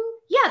Pumpkaboo?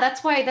 Yeah,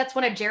 that's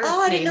one of Jared's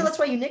I didn't know that's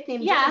why you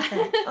nicknamed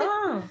Jared.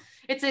 Oh.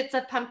 It's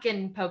a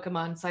pumpkin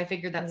Pokemon, so I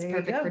figured that's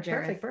perfect for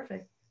Jared.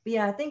 Perfect. But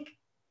yeah, I think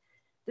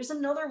there's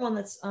another one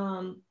that's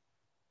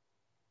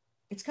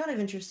it's kind of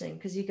interesting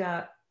because you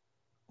got,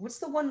 what's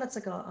the one that's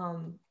like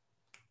a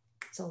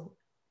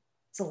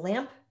it's a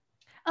lamp?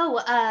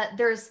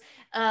 There's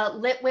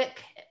Litwick,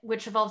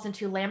 which evolves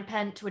into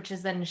Lampent, which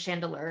is then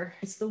Chandelure.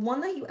 It's the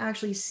one that you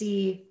actually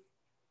see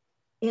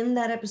in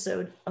that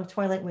episode of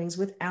Twilight Wings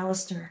with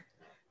Alistair.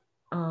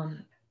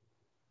 And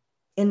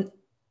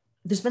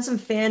there's been some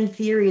fan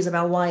theories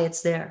about why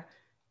it's there,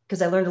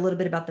 because I learned a little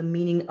bit about the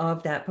meaning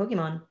of that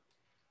Pokemon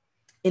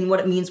and what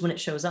it means when it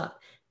shows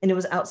up. And it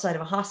was outside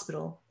of a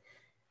hospital.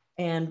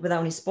 And without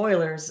any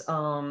spoilers,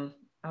 I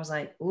was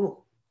like,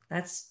 ooh,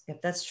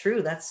 if that's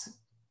true, that's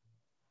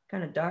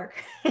kind of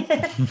dark.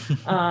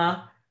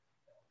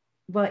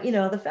 But you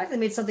know, the fact that they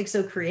made something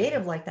so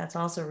creative like that's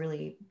also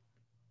really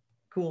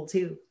cool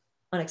too.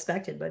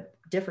 Unexpected, but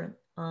different.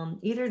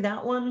 Either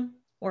that one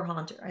or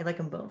Haunter. I like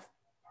them both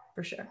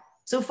for sure.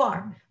 So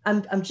far,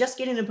 I'm just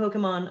getting a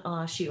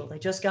Pokemon Shield. I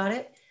just got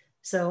it,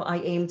 so I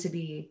aim to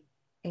be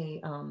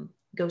a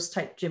ghost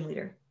type gym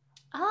leader.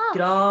 Oh,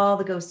 get all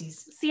the ghosties.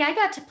 See, I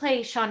got to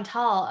play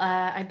Chantal,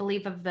 I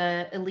believe of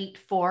the Elite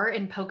Four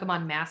in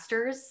Pokemon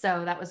Masters,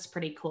 so that was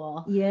pretty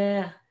cool.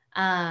 Yeah.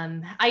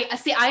 I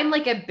see. I'm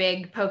like a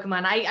big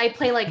Pokemon. I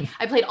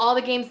played all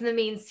the games in the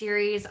main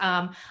series.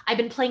 I've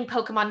been playing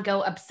Pokemon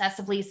Go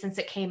obsessively since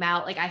it came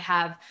out. Like I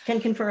have.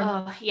 Can confirm.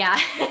 Oh yeah,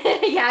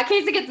 yeah.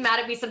 Casey gets mad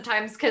at me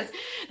sometimes because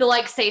they'll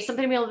like say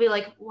something to me. I'll be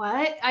like,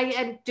 "What? I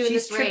am doing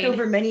She's this raid." tripped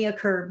over many a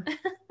curb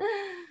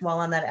while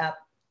on that app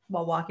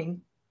while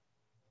walking.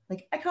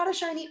 Like I caught a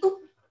shiny. Oop!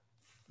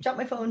 Dropped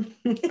my phone.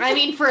 I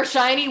mean, for a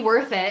shiny,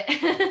 worth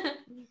it.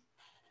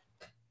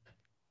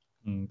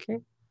 Okay.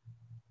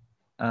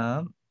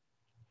 Got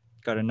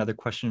another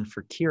question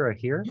for Kira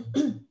here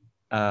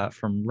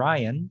from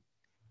Ryan.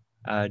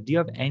 Do you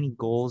have any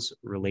goals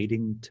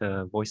relating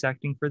to voice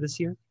acting for this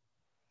year?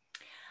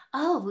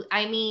 Oh,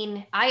 I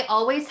mean, I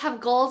always have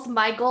goals.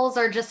 My goals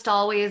are just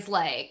always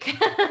like,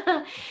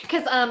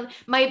 because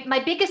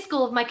my biggest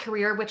goal of my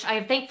career, which I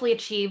have thankfully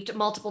achieved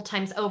multiple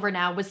times over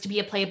now, was to be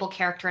a playable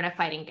character in a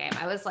fighting game.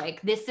 I was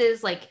like, this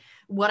is like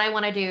what I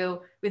want to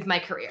do with my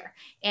career.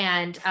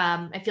 And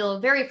I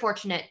feel very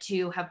fortunate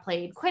to have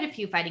played quite a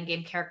few fighting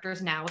game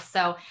characters now.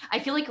 So I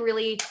feel like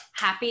really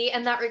happy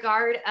in that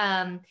regard.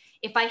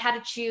 If I had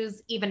to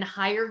choose even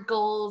higher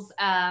goals,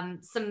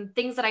 some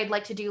things that I'd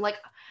like to do, like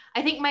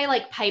I think my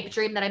like pipe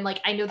dream that I'm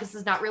like, I know this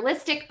is not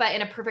realistic, but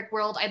in a perfect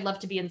world, I'd love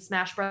to be in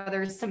Smash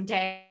Brothers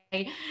someday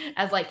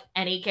as like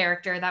any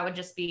character. That would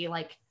just be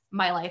like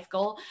my life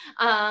goal.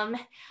 I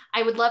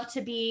would love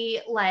to be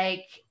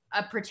like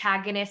a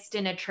protagonist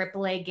in a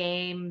AAA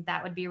game.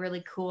 That would be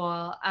really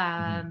cool.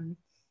 I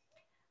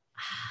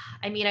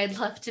mean, I'd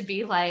love to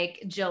be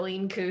like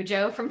Jolene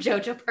Cujo from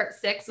JoJo Part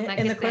 6.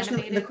 And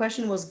the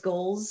question was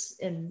goals,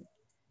 and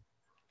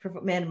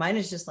man, mine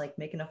is just like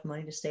make enough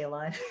money to stay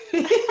alive.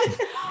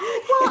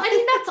 Well, I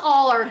mean, that's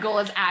all our goal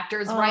as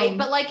actors, right?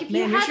 But like, if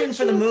man, you you're had shooting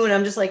for the moon,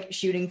 I'm just like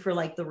shooting for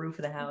like the roof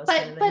of the house.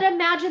 But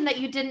imagine that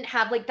you didn't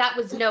have like that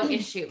was no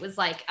issue. It was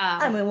like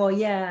I mean, well,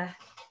 yeah,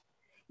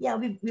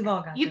 we've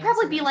all got. You'd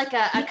probably be like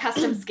a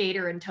custom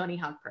skater in Tony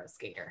Hawk Pro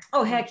Skater.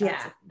 Oh heck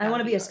yeah! I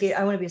want to be a skater.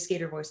 I want to be a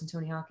skater voice in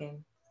Tony Hawk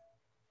game.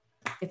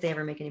 If they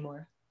ever make any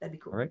more, that'd be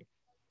cool. All right.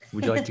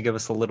 Would you like to give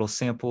us a little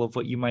sample of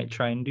what you might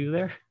try and do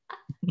there?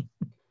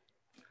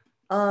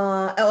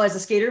 As a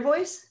skater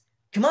voice?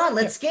 Come on,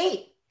 let's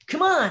skate.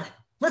 Come on,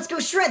 let's go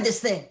shred this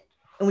thing.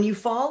 And when you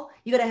fall,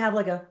 you gotta have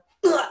like a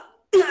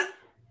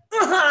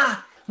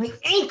my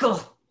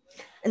ankle,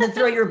 and then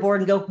throw your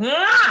board and go.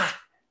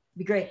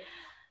 Be great.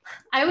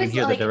 I always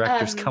hear the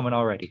director's coming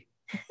already.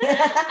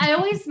 I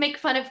always make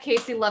fun of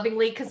Casey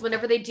lovingly because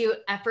whenever they do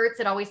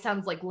efforts, it always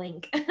sounds like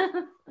Link.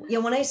 Yeah,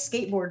 when I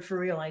skateboard for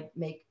real, I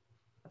make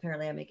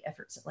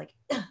efforts like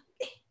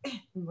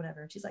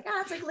whatever. She's like,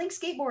 it's like Link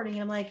skateboarding.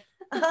 And I'm like,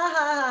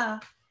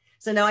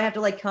 So now I have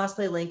to like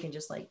cosplay Link and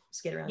just like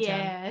skate around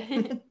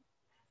town.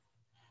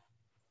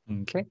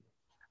 Okay.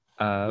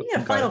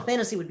 Final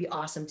Fantasy would be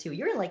awesome too.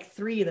 You're in like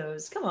 3 of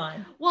those. Come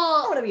on.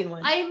 Well, I want to be in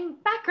one. I'm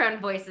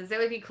background voices. It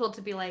would be cool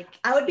to be like.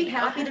 I would be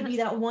happy to be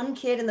that one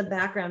kid in the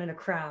background in a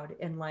crowd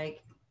and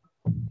like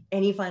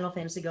any Final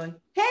Fantasy going,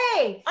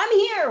 hey, I'm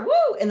here,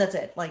 woo, and that's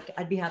it. Like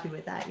I'd be happy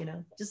with that,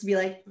 just to be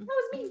like, that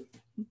was me.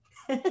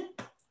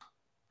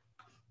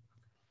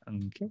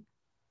 Okay.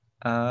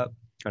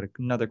 Got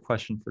another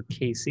question for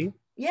Casey.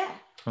 Yeah.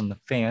 From the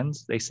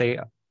fans. They say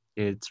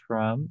it's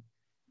from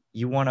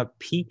You Want a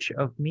Peach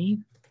of Me?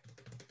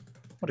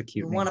 What a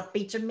cute name. You want a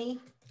peach of me?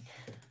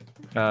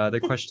 The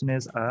question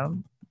is,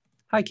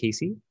 hi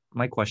Casey.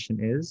 My question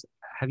is,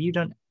 have you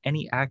done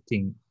any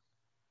acting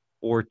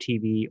or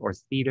TV or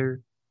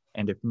theater?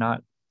 And if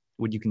not,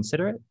 would you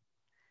consider it?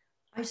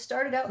 I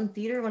started out in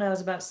theater when I was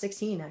about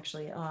 16,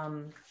 actually.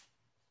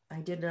 I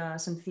did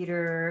some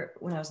theater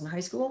when I was in high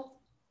school,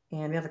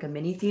 and we have like a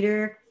mini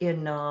theater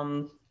in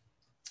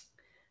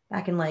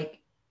back in like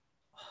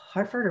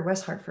Hartford or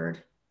West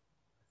Hartford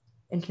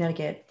in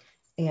Connecticut.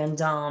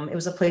 And it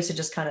was a place to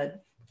just kind of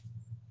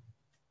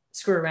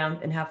screw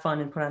around and have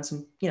fun and put on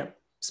some,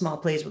 small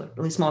plays with a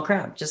really small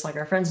crowd, just like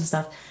our friends and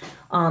stuff.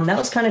 That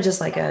was kind of just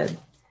like a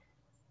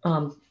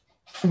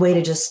way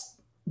to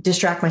just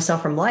distract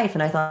myself from life.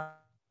 And I thought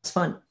it was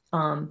fun.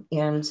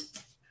 And it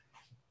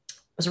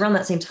was around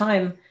that same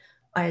time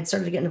I had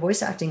started to get into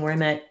voice acting, where I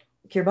met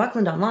Kier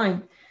Buckland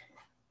online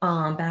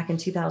back in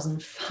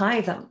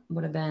 2005, that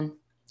would have been.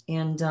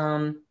 And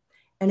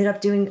ended up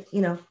doing,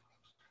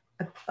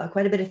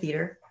 quite a bit of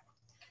theater.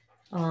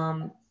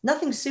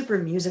 Nothing super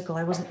musical.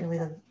 I wasn't really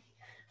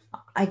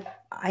I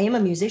am a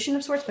musician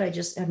of sorts, but I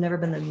just have never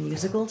been the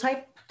musical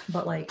type.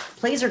 But like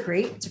plays are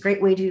great. It's a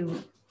great way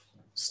to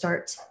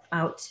start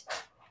out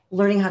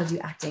learning how to do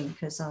acting,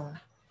 because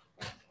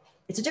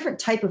it's a different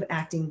type of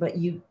acting, but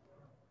you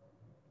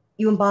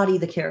embody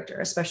the character,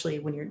 especially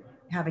when you're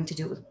having to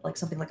do it with like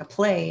something like a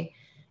play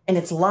and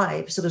it's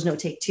live. So there's no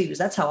take twos.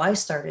 That's how I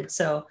started.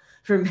 So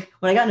when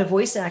I got into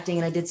voice acting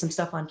and I did some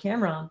stuff on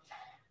camera,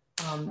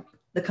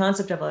 the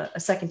concept of a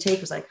second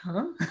take was like,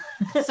 huh?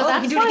 So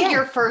that's why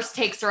your first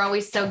takes are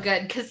always so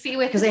good. Because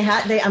they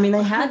had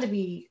to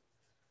be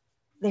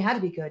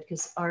good,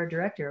 because our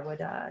director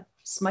would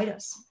smite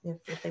us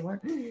if they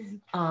weren't.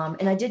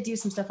 And I did do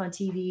some stuff on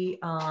TV.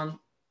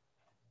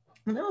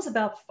 When I was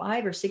about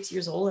 5 or 6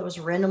 years old, I was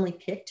randomly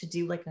picked to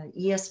do like an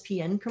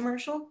ESPN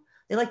commercial.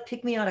 They like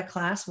picked me out of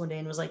class one day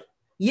and was like,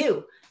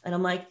 you, and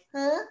I'm like,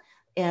 huh?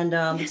 And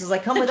this is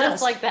like, come with just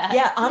us. Like that.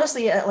 Yeah,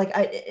 honestly,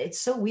 it's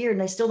so weird,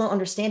 and I still don't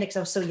understand it because I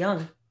was so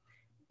young.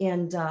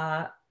 And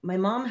my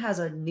mom has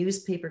a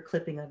newspaper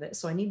clipping of it,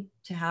 so I need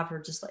to have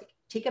her just like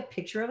take a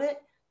picture of it.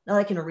 Now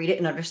I can read it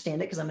and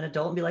understand it because I'm an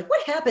adult and be like,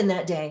 what happened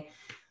that day?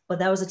 But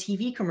that was a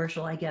TV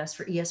commercial, I guess,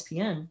 for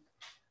ESPN,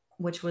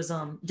 which was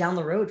down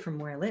the road from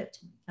where I lived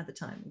at the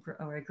time,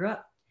 where I grew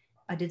up.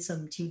 I did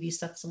some TV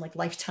stuff, some like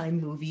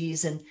Lifetime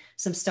movies and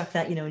some stuff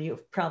that, you know, you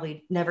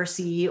probably never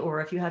see,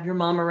 or if you have your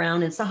mom around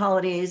and it's the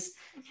holidays,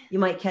 you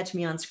might catch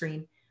me on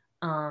screen.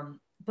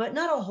 But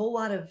not a whole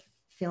lot of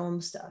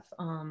film stuff.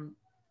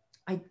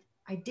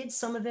 I did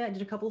some of it. I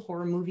did a couple of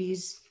horror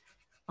movies.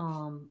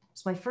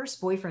 So my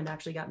first boyfriend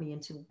actually got me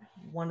into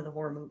one of the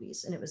horror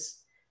movies, and it was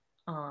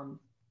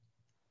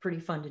pretty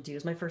fun to do. It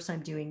was my first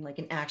time doing like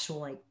an actual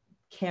like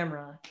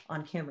camera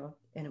on camera.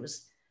 And it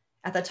was,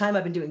 at that time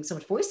I've been doing so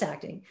much voice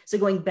acting. So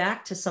going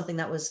back to something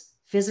that was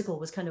physical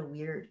was kind of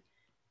weird,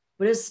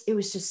 but it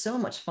was just so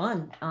much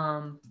fun.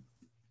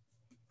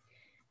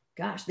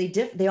 Gosh,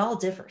 they all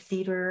differ.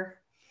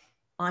 Theater,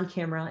 on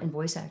camera, and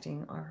voice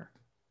acting are,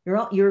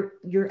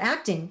 you're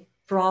acting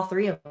for all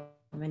three of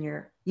them, and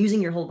you're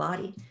using your whole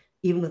body.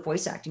 Even with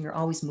voice acting, you're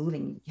always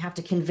moving. You have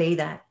to convey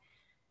that,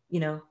 you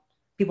know.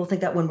 People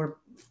think that when we're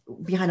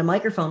behind a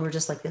microphone, we're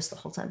just like this the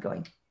whole time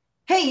going,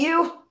 hey,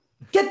 you,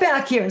 get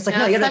back here. And it's like,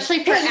 no,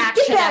 especially for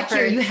action get back efforts,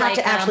 here. You have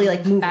to actually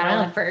like move battle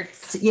around.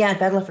 efforts. Yeah,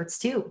 battle efforts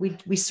too.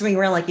 We swing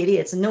around like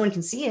idiots, and no one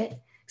can see it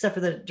except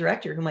for the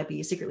director, who might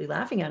be secretly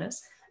laughing at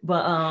us.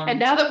 But and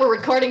now that we're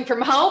recording from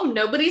home,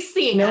 nobody's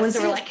seeing us.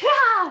 So we're like,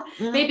 ah.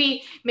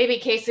 Maybe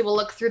Casey will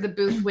look through the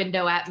booth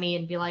window at me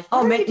and be like,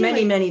 oh,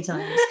 many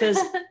times, because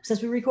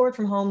since we record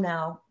from home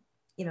now,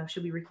 you know,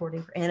 she'll be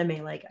recording for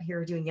anime. Like I hear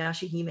her doing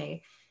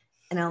Yashihime,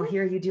 and I'll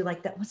hear you do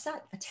like that. What's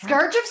that? Attack?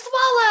 Scourge of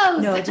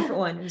Swallows. No, a different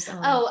one. It was,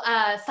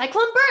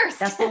 Cyclone Burst.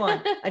 That's the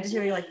one. I just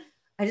hear you like,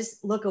 I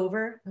just look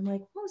over. I'm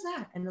like, what was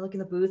that? And I look in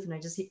the booth, and I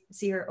just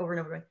see her over and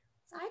over going,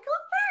 Cyclone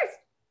Burst,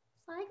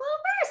 Cyclone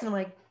Burst. And I'm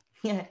like,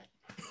 yeah.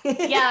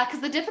 Yeah,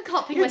 because the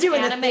difficult thing with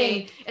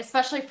anime,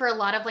 especially for a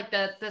lot of like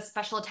the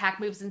special attack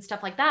moves and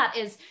stuff like that,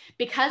 is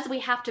because we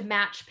have to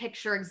match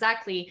picture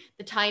exactly,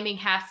 the timing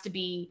has to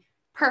be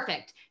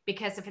perfect.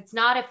 Because if it's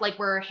not, if like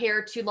we're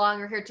hair too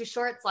long or hair too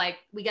short, it's like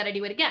we got to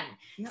do it again.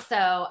 Yep.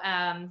 So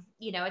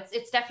you know,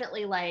 it's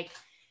definitely like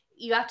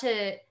you have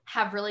to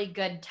have really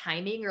good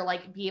timing, or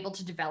like be able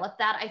to develop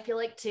that, I feel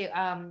like,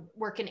 to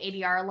work in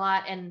ADR a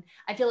lot. And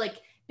I feel like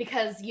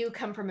because you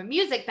come from a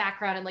music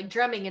background and like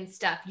drumming and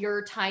stuff,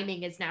 your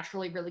timing is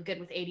naturally really good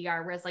with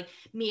ADR. Whereas like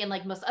me and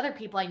like most other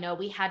people I know,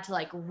 we had to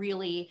like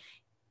really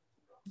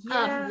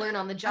learn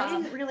on the job.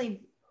 I didn't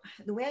really,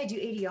 the way I do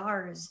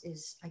ADR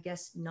is I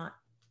guess not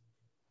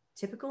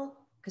typical,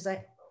 because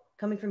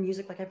coming from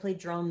music, like I played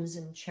drums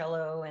and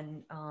cello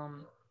and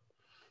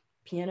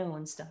piano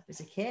and stuff as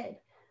a kid.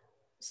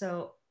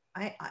 So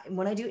I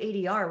when I do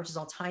ADR, which is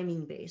all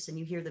timing based, and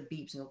you hear the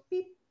beeps and go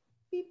beep,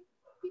 beep,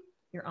 beep,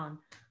 you're on.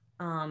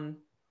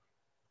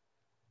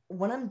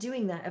 When I'm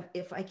doing that,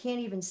 if I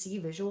can't even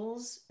see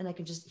visuals and I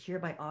can just hear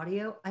by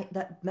audio,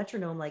 that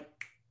metronome like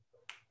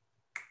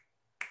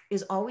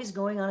is always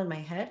going on in my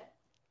head.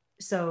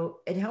 So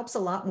it helps a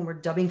lot when we're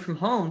dubbing from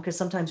home, because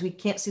sometimes we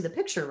can't see the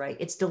picture right.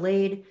 It's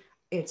delayed,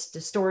 it's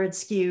distorted,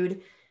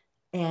 skewed,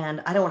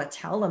 and I don't want to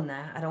tell them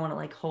that. I don't want to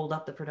like hold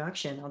up the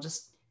production. I'll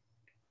just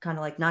kind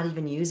of like not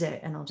even use it,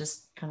 and I'll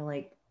just kind of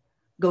like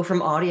go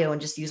from audio and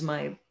just use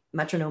my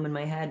metronome in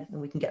my head, and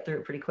we can get through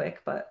it pretty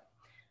quick. But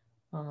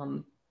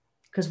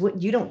because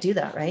you don't do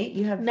that, right?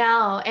 You have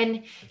no,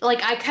 and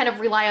like I kind of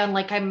rely on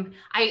like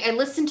I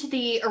listen to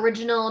the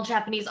original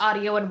Japanese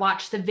audio and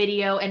watch the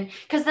video, and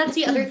because that's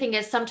the other thing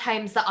is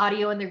sometimes the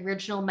audio in the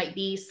original might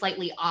be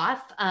slightly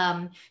off,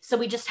 so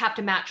we just have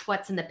to match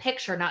what's in the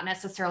picture, not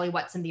necessarily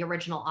what's in the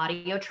original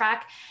audio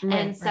track.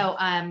 And so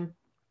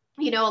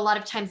you know, a lot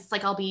of times it's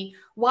like I'll be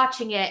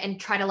watching it and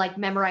try to like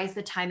memorize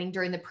the timing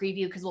during the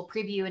preview, because we'll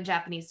preview in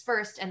Japanese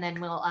first and then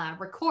we'll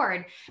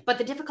record. But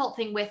the difficult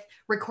thing with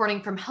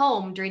recording from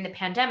home during the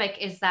pandemic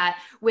is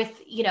that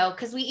with, you know,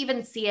 because we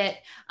even see it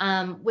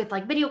with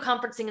like video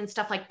conferencing and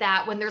stuff like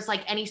that, when there's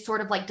like any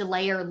sort of like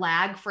delay or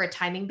lag for a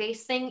timing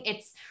based thing,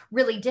 it's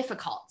really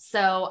difficult.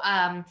 So,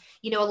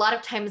 you know, a lot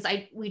of times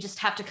we just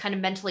have to kind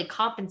of mentally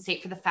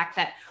compensate for the fact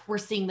that we're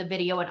seeing the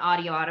video and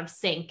audio out of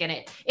sync, and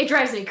it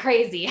drives me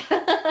crazy.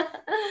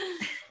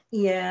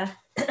 Yeah,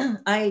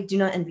 I do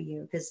not envy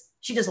you, because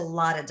she does a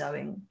lot of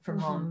dubbing from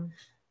home,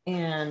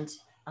 and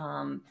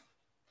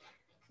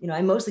you know,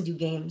 I mostly do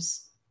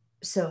games,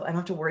 so I don't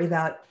have to worry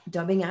about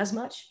dubbing as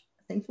much,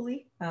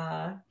 thankfully.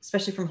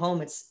 Especially from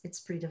home, it's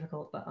pretty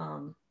difficult. But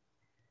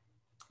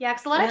yeah,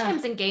 because a lot of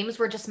times in games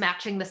we're just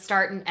matching the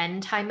start and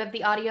end time of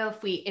the audio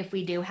if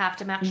we do have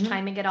to match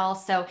timing at all.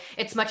 So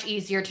it's much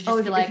easier to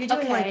just be like, if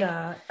you're doing like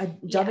a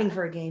dubbing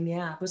for a game,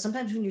 but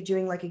sometimes when you're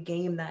doing like a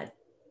game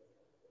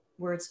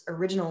where its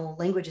original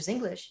language is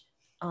English,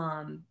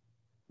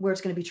 where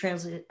it's going to be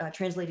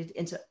translated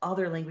into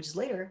other languages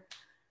later,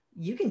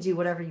 you can do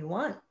whatever you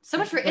want. So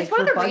much. It's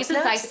one of the reasons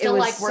I still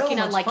like working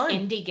on like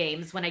indie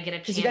games when I get a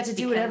chance. Because you got to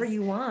do whatever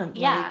you want.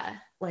 Yeah.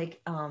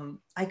 Like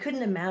I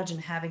couldn't imagine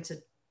having to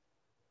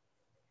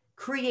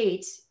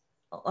create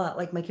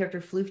like my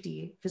character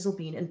Floofty,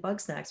 Fizzlebean, and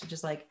Bugsnax, which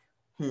is like,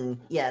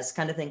 yes,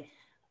 kind of thing.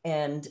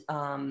 And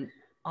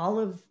all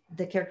of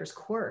the characters'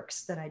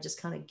 quirks that I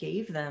just kind of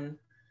gave them,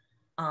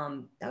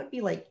 that would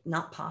be like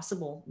not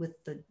possible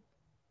with the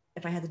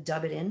if I had to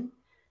dub it in,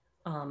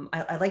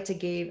 I like to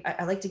give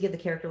the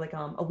character like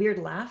a weird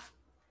laugh,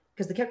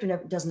 because the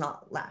character does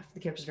not laugh. The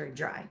character's very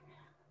dry.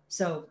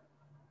 So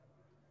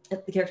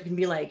if the character can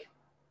be like,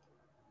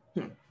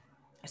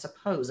 I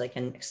suppose I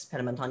can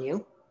experiment on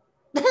you.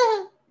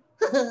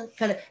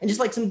 Kind of, and just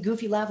like some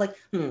goofy laugh, like,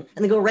 and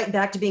then go right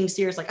back to being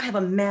serious, like I have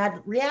a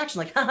mad reaction,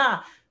 like,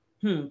 haha,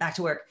 back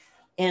to work.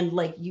 And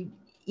like you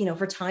know,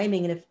 for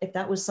timing, and if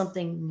that was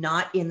something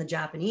not in the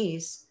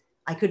Japanese,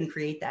 I couldn't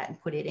create that and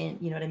put it in,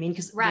 you know what I mean?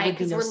 Because right,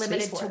 because we're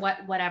limited to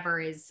whatever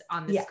is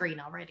on the screen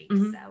already.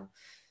 So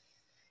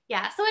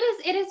yeah, so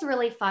it is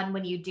really fun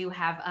when you do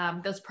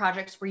have those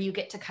projects where you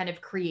get to kind of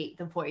create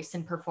the voice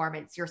and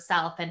performance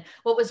yourself. And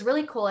what was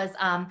really cool is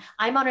I'm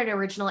on an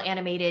original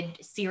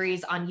animated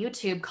series on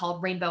YouTube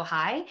called Rainbow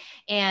High,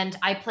 and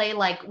I play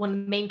like one of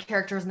the main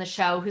characters in the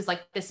show who's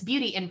like this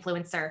beauty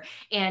influencer.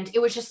 And it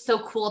was just so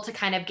cool to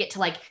kind of get to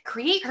like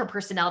create her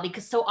personality,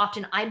 because so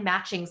often I'm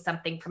matching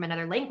something from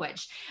another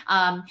language.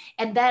 And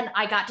then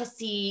I got to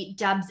see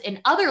dubs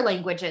in other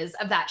languages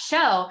of that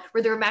show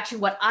where they were matching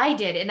what I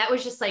did. And that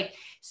was just like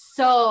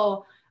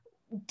so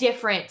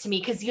different to me,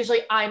 because usually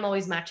I'm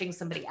always matching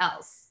somebody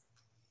else.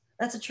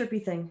 That's a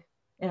trippy thing.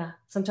 Yeah.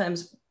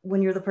 Sometimes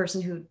when you're the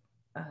person who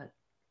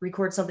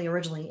records something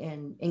originally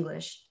in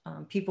English,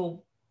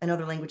 people in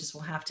other languages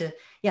will have to,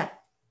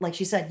 like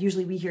she said,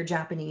 usually we hear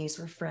Japanese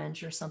or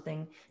French or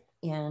something,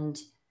 and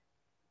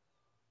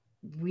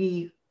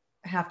we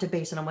have to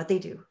base it on what they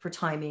do for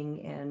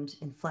timing and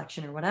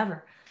inflection or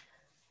whatever.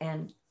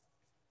 And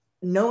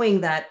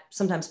knowing that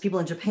sometimes people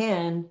in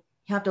Japan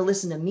have to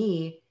listen to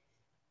me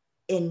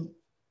and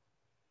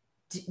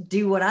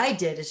do what I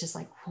did, is just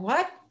like,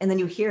 what? And then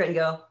you hear it and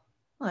go,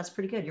 oh, that's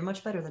pretty good. You're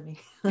much better than me.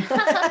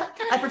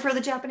 I prefer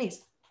the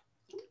Japanese.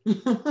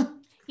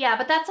 Yeah,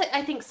 but that's,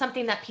 I think,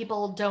 something that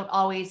people don't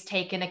always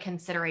take into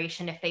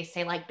consideration if they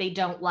say like they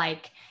don't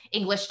like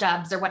English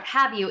dubs or what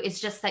have you. It's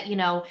just that, you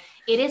know,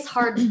 it is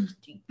hard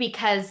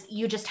because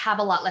you just have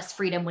a lot less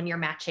freedom when you're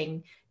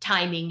matching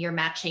timing, you're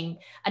matching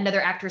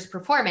another actor's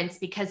performance,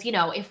 because, you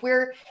know, if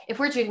we're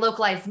doing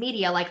localized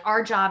media, like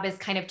our job is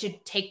kind of to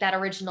take that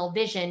original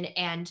vision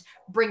and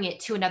bring it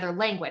to another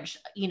language.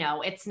 You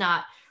know,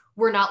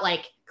 we're not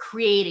like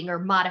creating or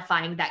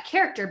modifying that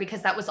character,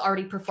 because that was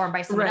already performed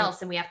by someone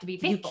else, and we have to be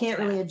faithful. You can't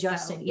to really that.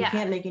 adjust So, it. You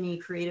can't make any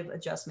creative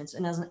adjustments.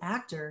 And as an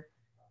actor,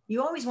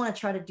 you always want to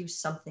try to do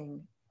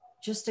something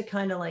just to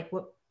kind of like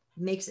what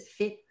makes it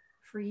fit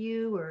for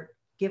you, or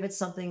give it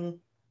something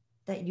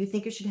that you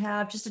think it should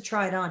have, just to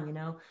try it on, you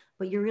know.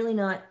 But you're really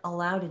not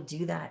allowed to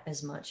do that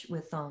as much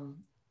with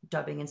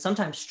dubbing, and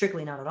sometimes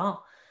strictly not at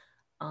all,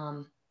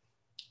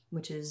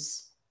 which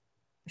is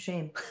a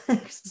shame,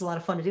 because it's a lot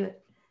of fun to do it.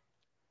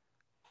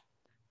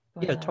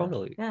 But, yeah,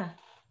 totally. Yeah.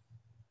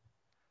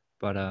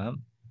 But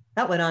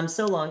that went on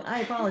so long.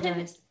 I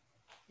apologize.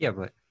 Yeah,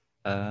 but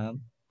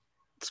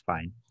it's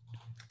fine.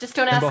 Just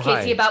don't ask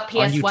Casey about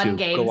PS1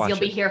 games. You'll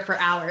be here for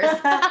hours.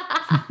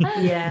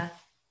 Yeah.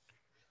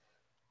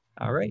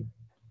 All right.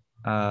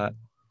 I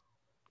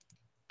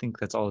think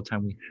that's all the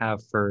time we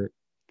have for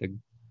the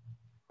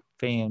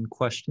fan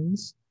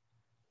questions.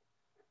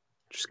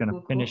 Just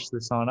gonna finish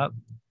this on up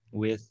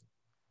with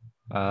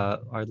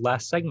our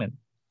last segment.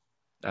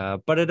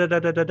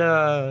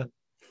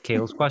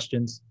 Caleb's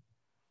questions.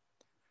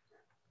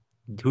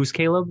 Who's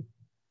Caleb?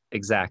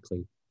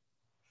 Exactly.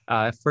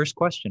 First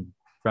question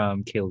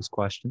from Caleb's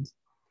questions.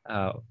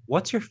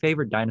 What's your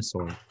favorite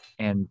dinosaur,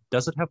 and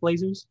does it have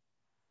lasers?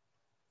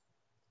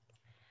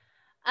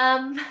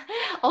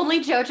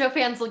 Only JoJo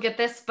fans will get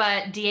this,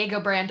 but Diego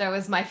Brando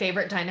is my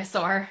favorite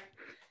dinosaur.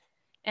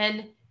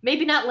 And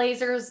maybe not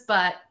lasers,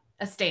 but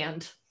a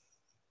stand.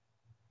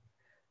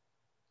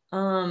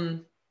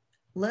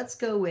 Let's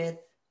go with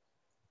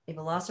a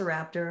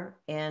Velociraptor,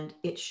 and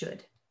it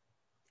should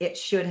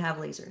have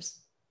lasers.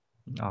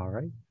 All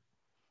right.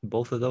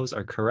 Both of those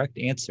are correct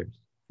answers.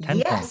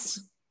 10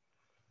 points.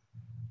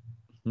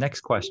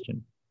 Next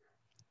question.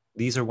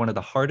 These are one of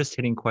the hardest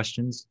hitting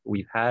questions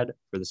we've had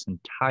for this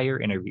entire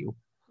interview.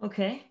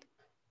 Okay.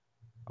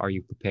 Are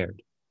you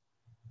prepared?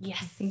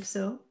 Yes. I think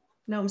so.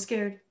 No, I'm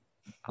scared.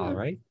 All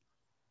right.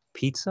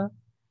 Pizza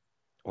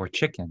or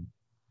chicken?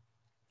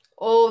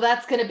 Oh,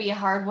 that's going to be a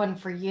hard one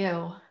for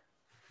you.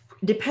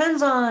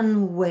 Depends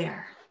on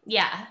where.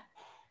 Yeah.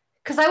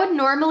 Because I would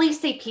normally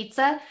say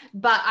pizza,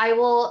 but I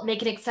will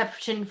make an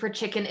exception for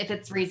chicken if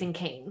it's Raising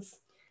Cane's.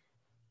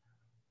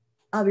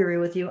 I'll be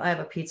real with you. I have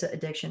a pizza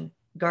addiction.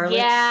 Garlic.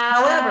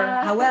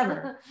 Yeah.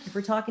 However, if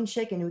we're talking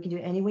chicken, we can do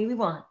it any way we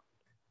want.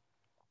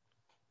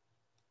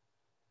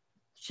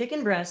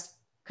 Chicken breast,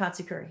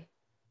 katsu curry.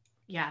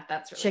 Yeah,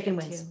 that's really chicken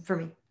wins for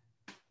me.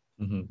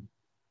 Mm-hmm.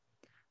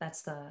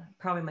 That's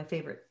probably my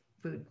favorite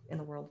food in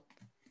the world.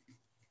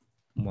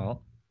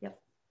 Well,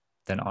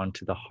 then on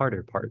to the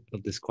harder part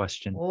of this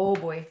question. Oh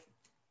boy.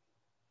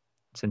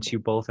 Since you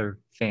both are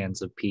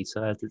fans of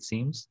pizza, as it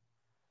seems,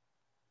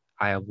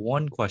 I have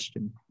one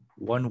question,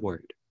 one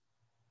word.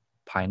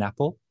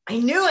 Pineapple? I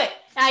knew it.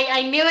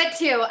 I knew it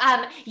too.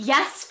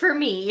 Yes, for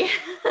me.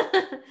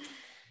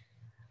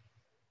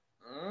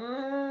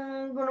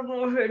 I'm gonna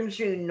go ahead and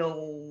say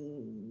no.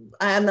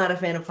 I'm not a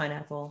fan of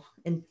pineapple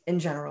in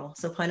general.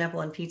 So pineapple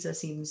on pizza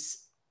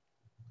seems.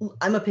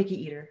 I'm a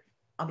picky eater.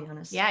 I'll be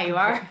honest. Yeah, you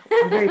are.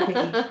 I'm very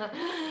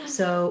picky.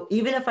 So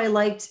even if I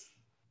liked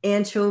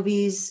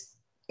anchovies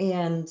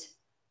and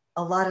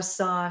a lot of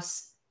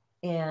sauce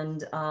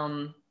and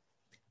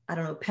I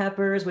don't know,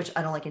 peppers, which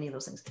I don't like any of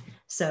those things.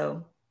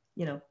 So,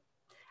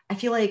 I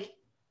feel like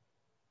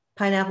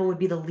pineapple would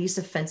be the least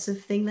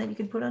offensive thing that you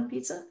could put on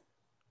pizza.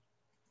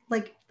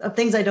 Like of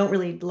things I don't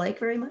really like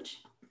very much,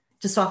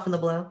 to soften the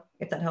blow,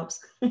 if that helps.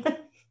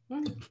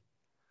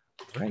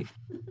 Right.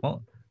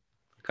 Well,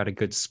 got a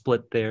good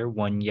split there.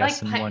 One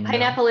yes like and one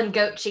pineapple and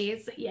goat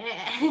cheese. Yeah.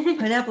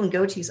 Pineapple and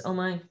goat cheese. Oh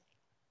my.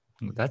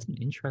 no. That's an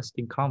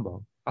interesting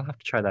combo. I'll have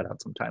to try that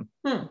out sometime.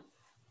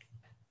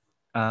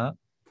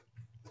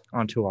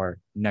 On to our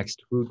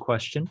next food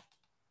question.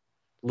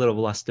 A little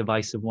less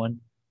divisive one,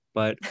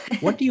 but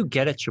what do you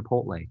get at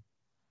Chipotle?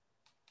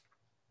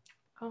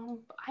 I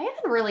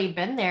haven't really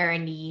been there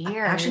in years.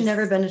 I've actually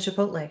never been to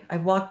Chipotle.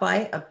 I've walked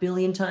by a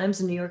billion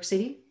times in New York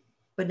City,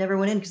 but never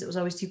went in because it was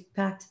always too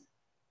packed.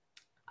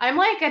 I'm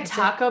like a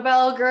Taco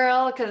Bell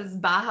girl because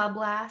Baja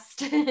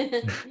Blast.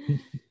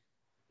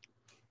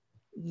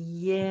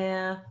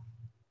 Yeah.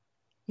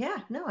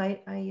 No, I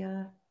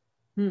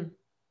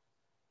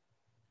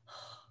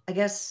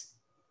guess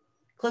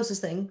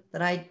closest thing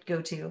that I'd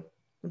go to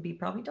would be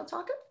probably Del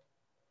Taco,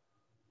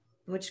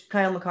 which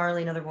Kyle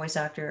McCarley, another voice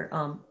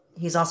actor,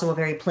 he's also a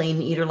very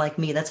plain eater like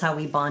me. That's how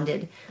we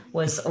bonded,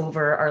 was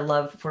over our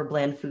love for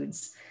bland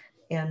foods.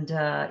 And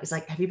he's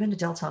like, have you been to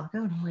Del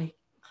Taco? And I'm like,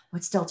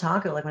 what's Del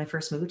Taco? Like when I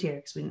first moved here,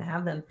 because we didn't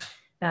have them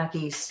back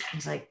east.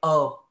 He's like,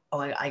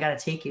 I got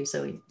to take you.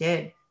 So he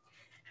did.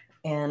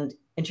 And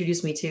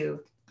introduced me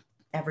to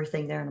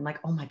everything there. And I'm like,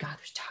 oh my God,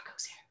 there's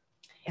tacos here.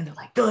 And they're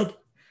like, good.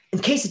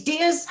 And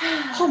quesadillas.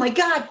 Oh my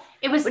God.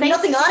 It was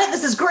nothing on it.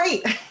 This is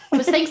great. It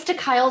was thanks to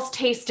Kyle's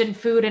taste in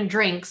food and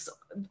drinks,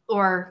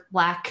 or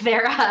lack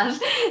thereof,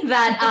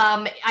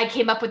 that I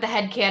came up with the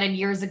headcanon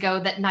years ago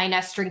that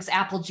 9S drinks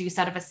apple juice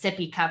out of a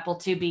sippy cup while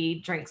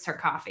 2B drinks her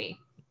coffee.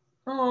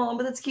 Oh,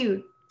 but that's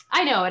cute.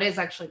 I know, it is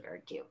actually very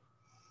cute.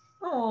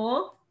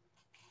 Oh.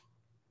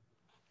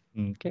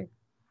 Okay.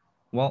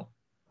 Well,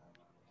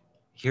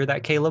 hear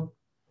that, Caleb?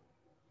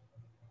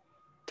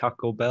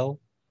 Taco Bell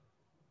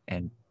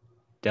and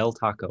Del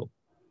Taco.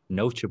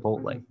 No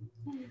Chipotle.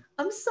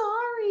 I'm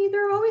sorry.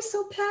 They're always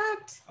so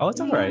packed. Oh, it's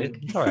all right.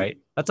 It's all right.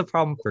 That's a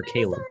problem for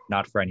Caleb,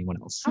 not for anyone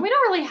else. And we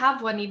don't really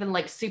have one even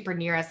like super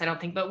near us, I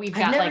don't think, but we've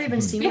got never even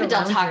seen we have a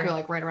Del Taco here.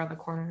 like right around the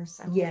corner.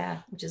 So. Yeah,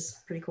 which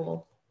is pretty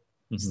cool.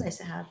 It's nice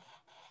to have.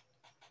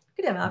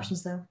 Could have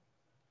options though.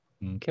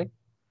 Okay.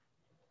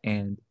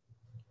 And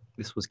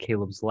this was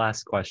Caleb's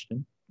last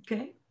question.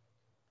 Okay.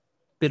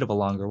 Bit of a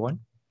longer one,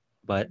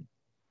 but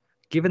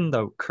given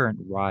the current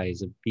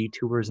rise of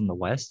VTubers in the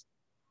West,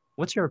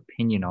 what's your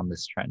opinion on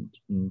this trend?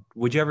 And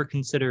would you ever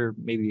consider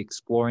maybe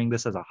exploring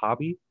this as a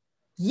hobby?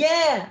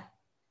 Yeah,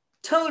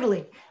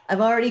 totally. I've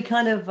already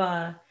kind of,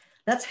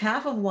 that's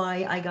half of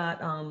why I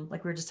got,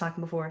 like we were just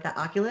talking before, that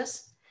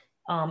Oculus.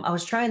 I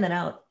was trying that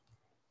out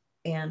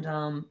and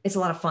it's a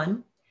lot of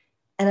fun.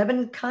 And I've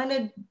been kind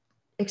of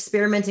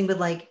experimenting with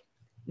like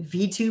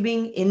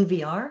VTubing in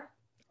VR.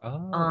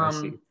 Oh, I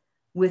see.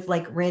 With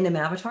like random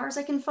avatars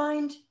I can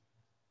find.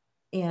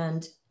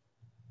 And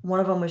one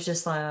of them was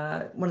just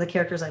one of the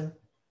characters I'm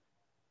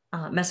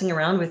messing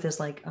around with is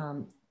like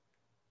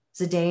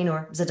Zidane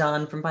or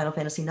Zidane from Final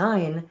Fantasy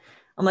IX.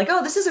 I'm like,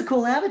 oh, this is a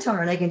cool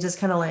avatar. And I can just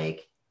kind of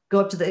like go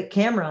up to the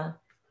camera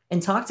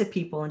and talk to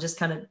people and just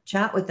kind of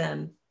chat with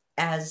them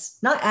as,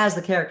 not as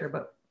the character,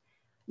 but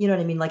you know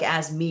what I mean? Like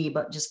as me,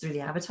 but just through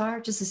the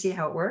avatar, just to see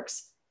how it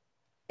works.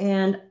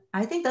 And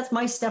I think that's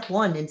my step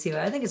one into it.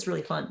 I think it's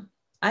really fun.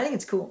 I think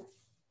it's cool.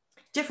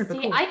 Different,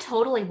 but cool. I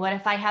totally would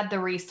if I had the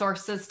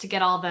resources to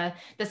get all the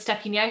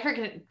stuff you need. I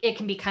heard it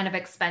can be kind of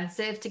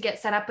expensive to get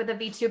set up with a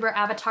VTuber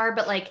avatar,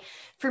 but like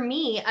for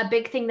me, a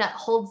big thing that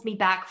holds me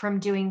back from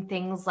doing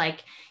things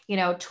like, you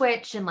know,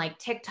 Twitch and like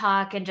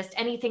TikTok and just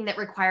anything that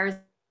requires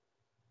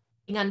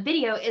being on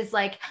video is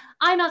like,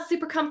 I'm not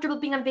super comfortable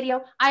being on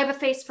video. I have a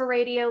face for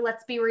radio.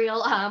 Let's be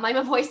real. I'm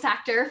a voice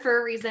actor for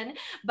a reason,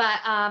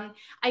 but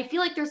I feel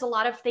like there's a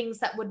lot of things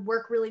that would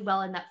work really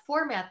well in that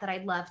format that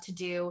I'd love to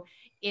do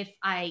if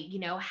I, you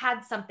know, had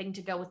something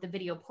to go with the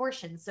video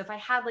portion. So if I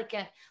had like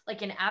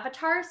an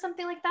avatar or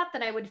something like that,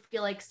 then I would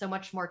feel like so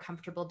much more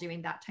comfortable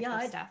doing that type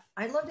of stuff.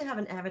 I'd love to have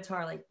an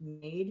avatar like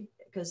made,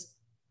 because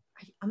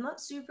I'm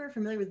not super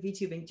familiar with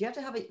VTubing. Do you have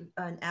to have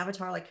an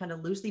avatar like kind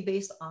of loosely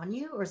based on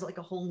you, or is it like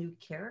a whole new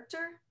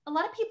character? A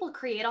lot of people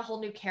create a whole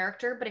new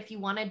character, but if you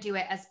want to do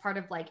it as part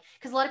of like,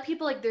 because a lot of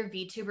people like their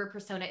VTuber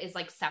persona is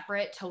like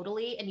separate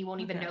totally, and you won't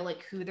even know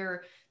like who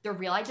their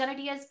real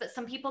identity is. But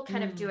some people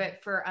kind of do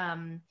it for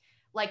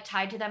like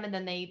tied to them, and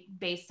then they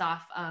base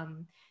off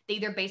they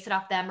either base it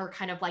off them or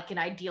kind of like an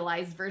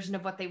idealized version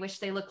of what they wish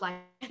they look like.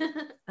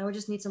 I would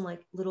just need some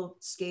like little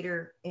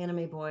skater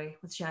anime boy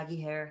with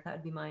shaggy hair. That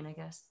would be mine, I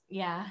guess.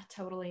 Yeah,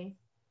 totally.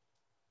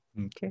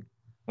 Okay.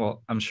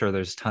 Well, I'm sure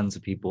there's tons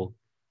of people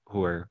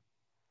who are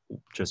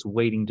just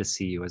waiting to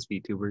see you as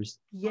VTubers.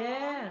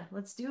 Yeah,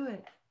 let's do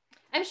it.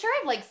 I'm sure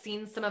I've like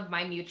seen some of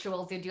my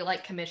mutuals who do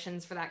like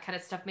commissions for that kind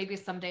of stuff. Maybe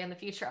someday in the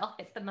future I'll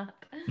hit them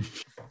up.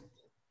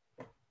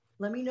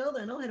 Let me know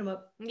then. I'll hit them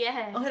up.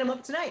 Yeah. I'll hit them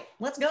up tonight.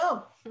 Let's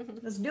go.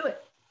 Let's do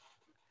it.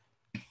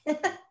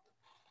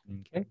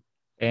 Okay.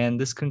 And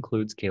this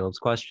concludes Caleb's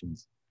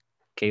questions.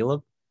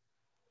 Caleb,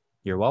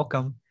 you're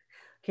welcome.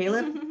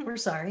 Caleb, we're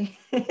sorry.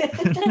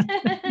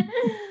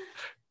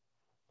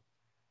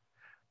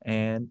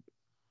 And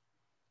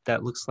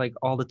that looks like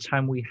all the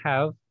time we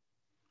have.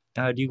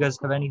 Do you guys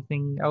have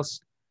anything else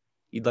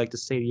you'd like to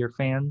say to your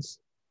fans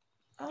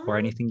or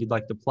anything you'd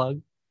like to plug?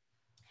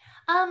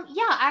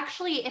 Yeah,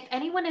 actually, if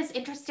anyone is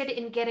interested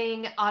in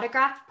getting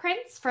autograph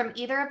prints from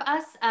either of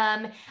us,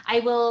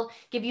 I will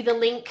give you the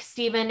link,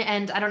 Stephen,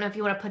 and I don't know if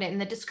you want to put it in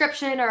the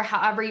description or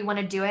however you want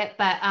to do it,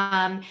 but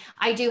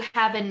I do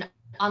have an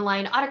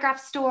online autograph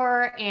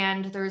store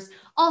and there's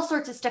all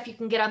sorts of stuff you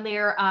can get on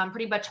there.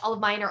 Pretty much all of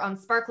mine are on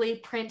Sparkly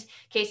print in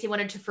case you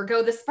wanted to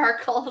forgo the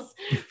sparkles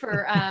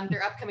for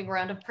their upcoming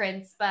round of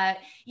prints. But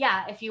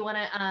yeah, if you want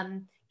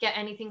to get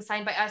anything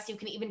signed by us, you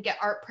can even get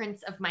art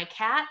prints of my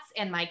cats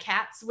and my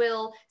cats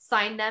will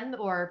sign them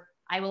or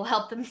I will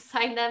help them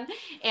sign them.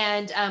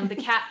 And the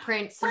cat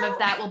print, some of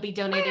that will be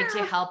donated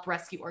to help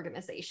rescue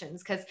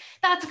organizations because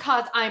that's a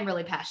cause I'm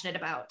really passionate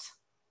about.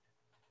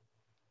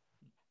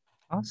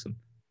 Awesome.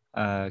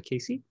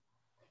 Casey?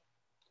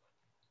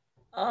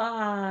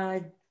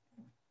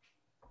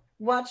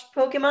 Watch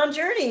Pokemon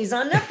Journeys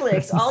on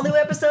Netflix. All new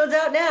episodes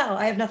out now.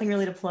 I have nothing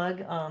really to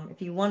plug.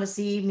 If you want to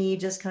see me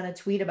just kind of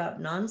tweet about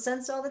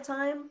nonsense all the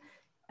time,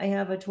 I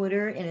have a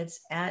Twitter and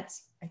it's at,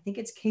 I think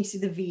it's Casey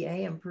the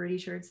VA. I'm pretty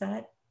sure it's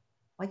that.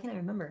 Why can't I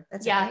remember?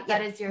 That's yeah, it, right?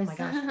 that is yours. Oh my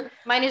gosh.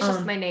 Mine is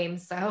just my name,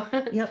 so.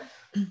 Yep.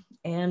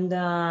 And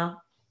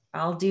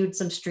I'll do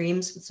some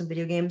streams with some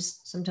video games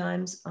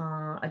sometimes.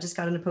 I just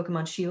got into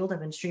Pokemon Shield. I've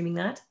been streaming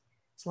that.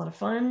 It's a lot of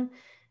fun.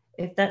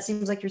 If that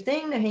seems like your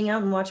thing to hang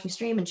out and watch me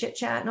stream and chit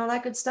chat and all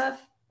that good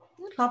stuff,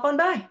 hop on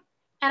by.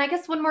 And I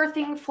guess one more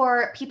thing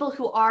for people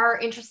who are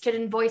interested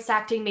in voice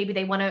acting, maybe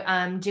they want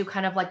to do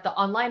kind of like the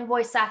online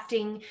voice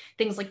acting,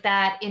 things like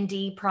that,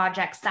 indie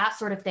projects, that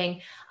sort of thing.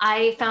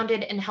 I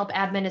founded and help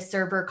admin a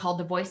server called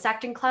the Voice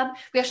Acting Club.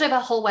 We actually have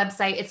a whole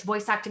website. It's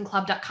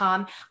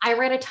voiceactingclub.com. I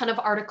write a ton of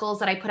articles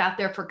that I put out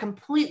there for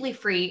completely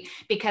free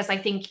because I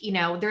think, you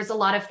know, there's a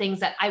lot of things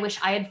that I wish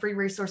I had free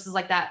resources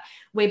like that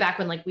way back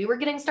when like we were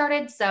getting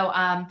started. So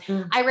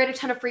I write a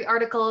ton of free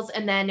articles.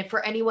 And then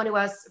for anyone who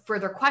has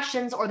further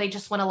questions or they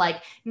just want to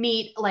like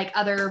meet like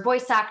other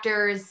voice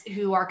actors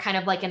who are kind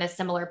of like in a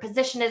similar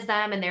position as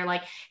them. And they're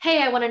like,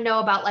 hey, I want to know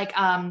about like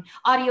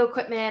audio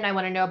equipment. I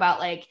want to know about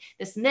like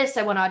this and this.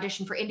 I want to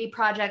audition for indie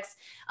projects.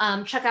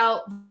 Check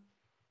out.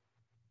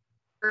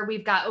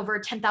 We've got over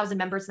 10,000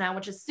 members now,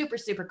 which is super,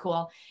 super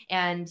cool.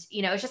 And,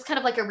 you know, it's just kind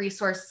of like a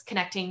resource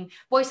connecting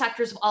voice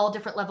actors of all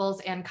different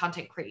levels and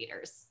content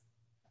creators.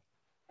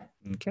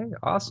 Okay,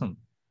 awesome.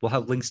 We'll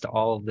have links to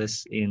all of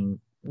this in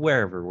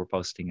wherever we're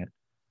posting it.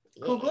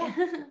 Cool.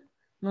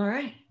 All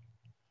right.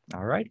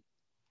 All right.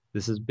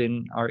 This has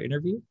been our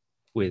interview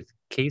with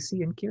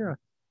Casey and Kira.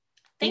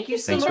 Thank you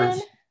so Stephen. much.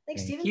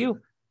 Thanks, Thank Stephen.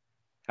 you.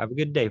 Have a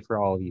good day for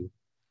all of you.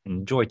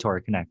 Enjoy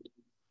Tora-Connect.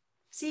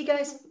 See you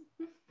guys.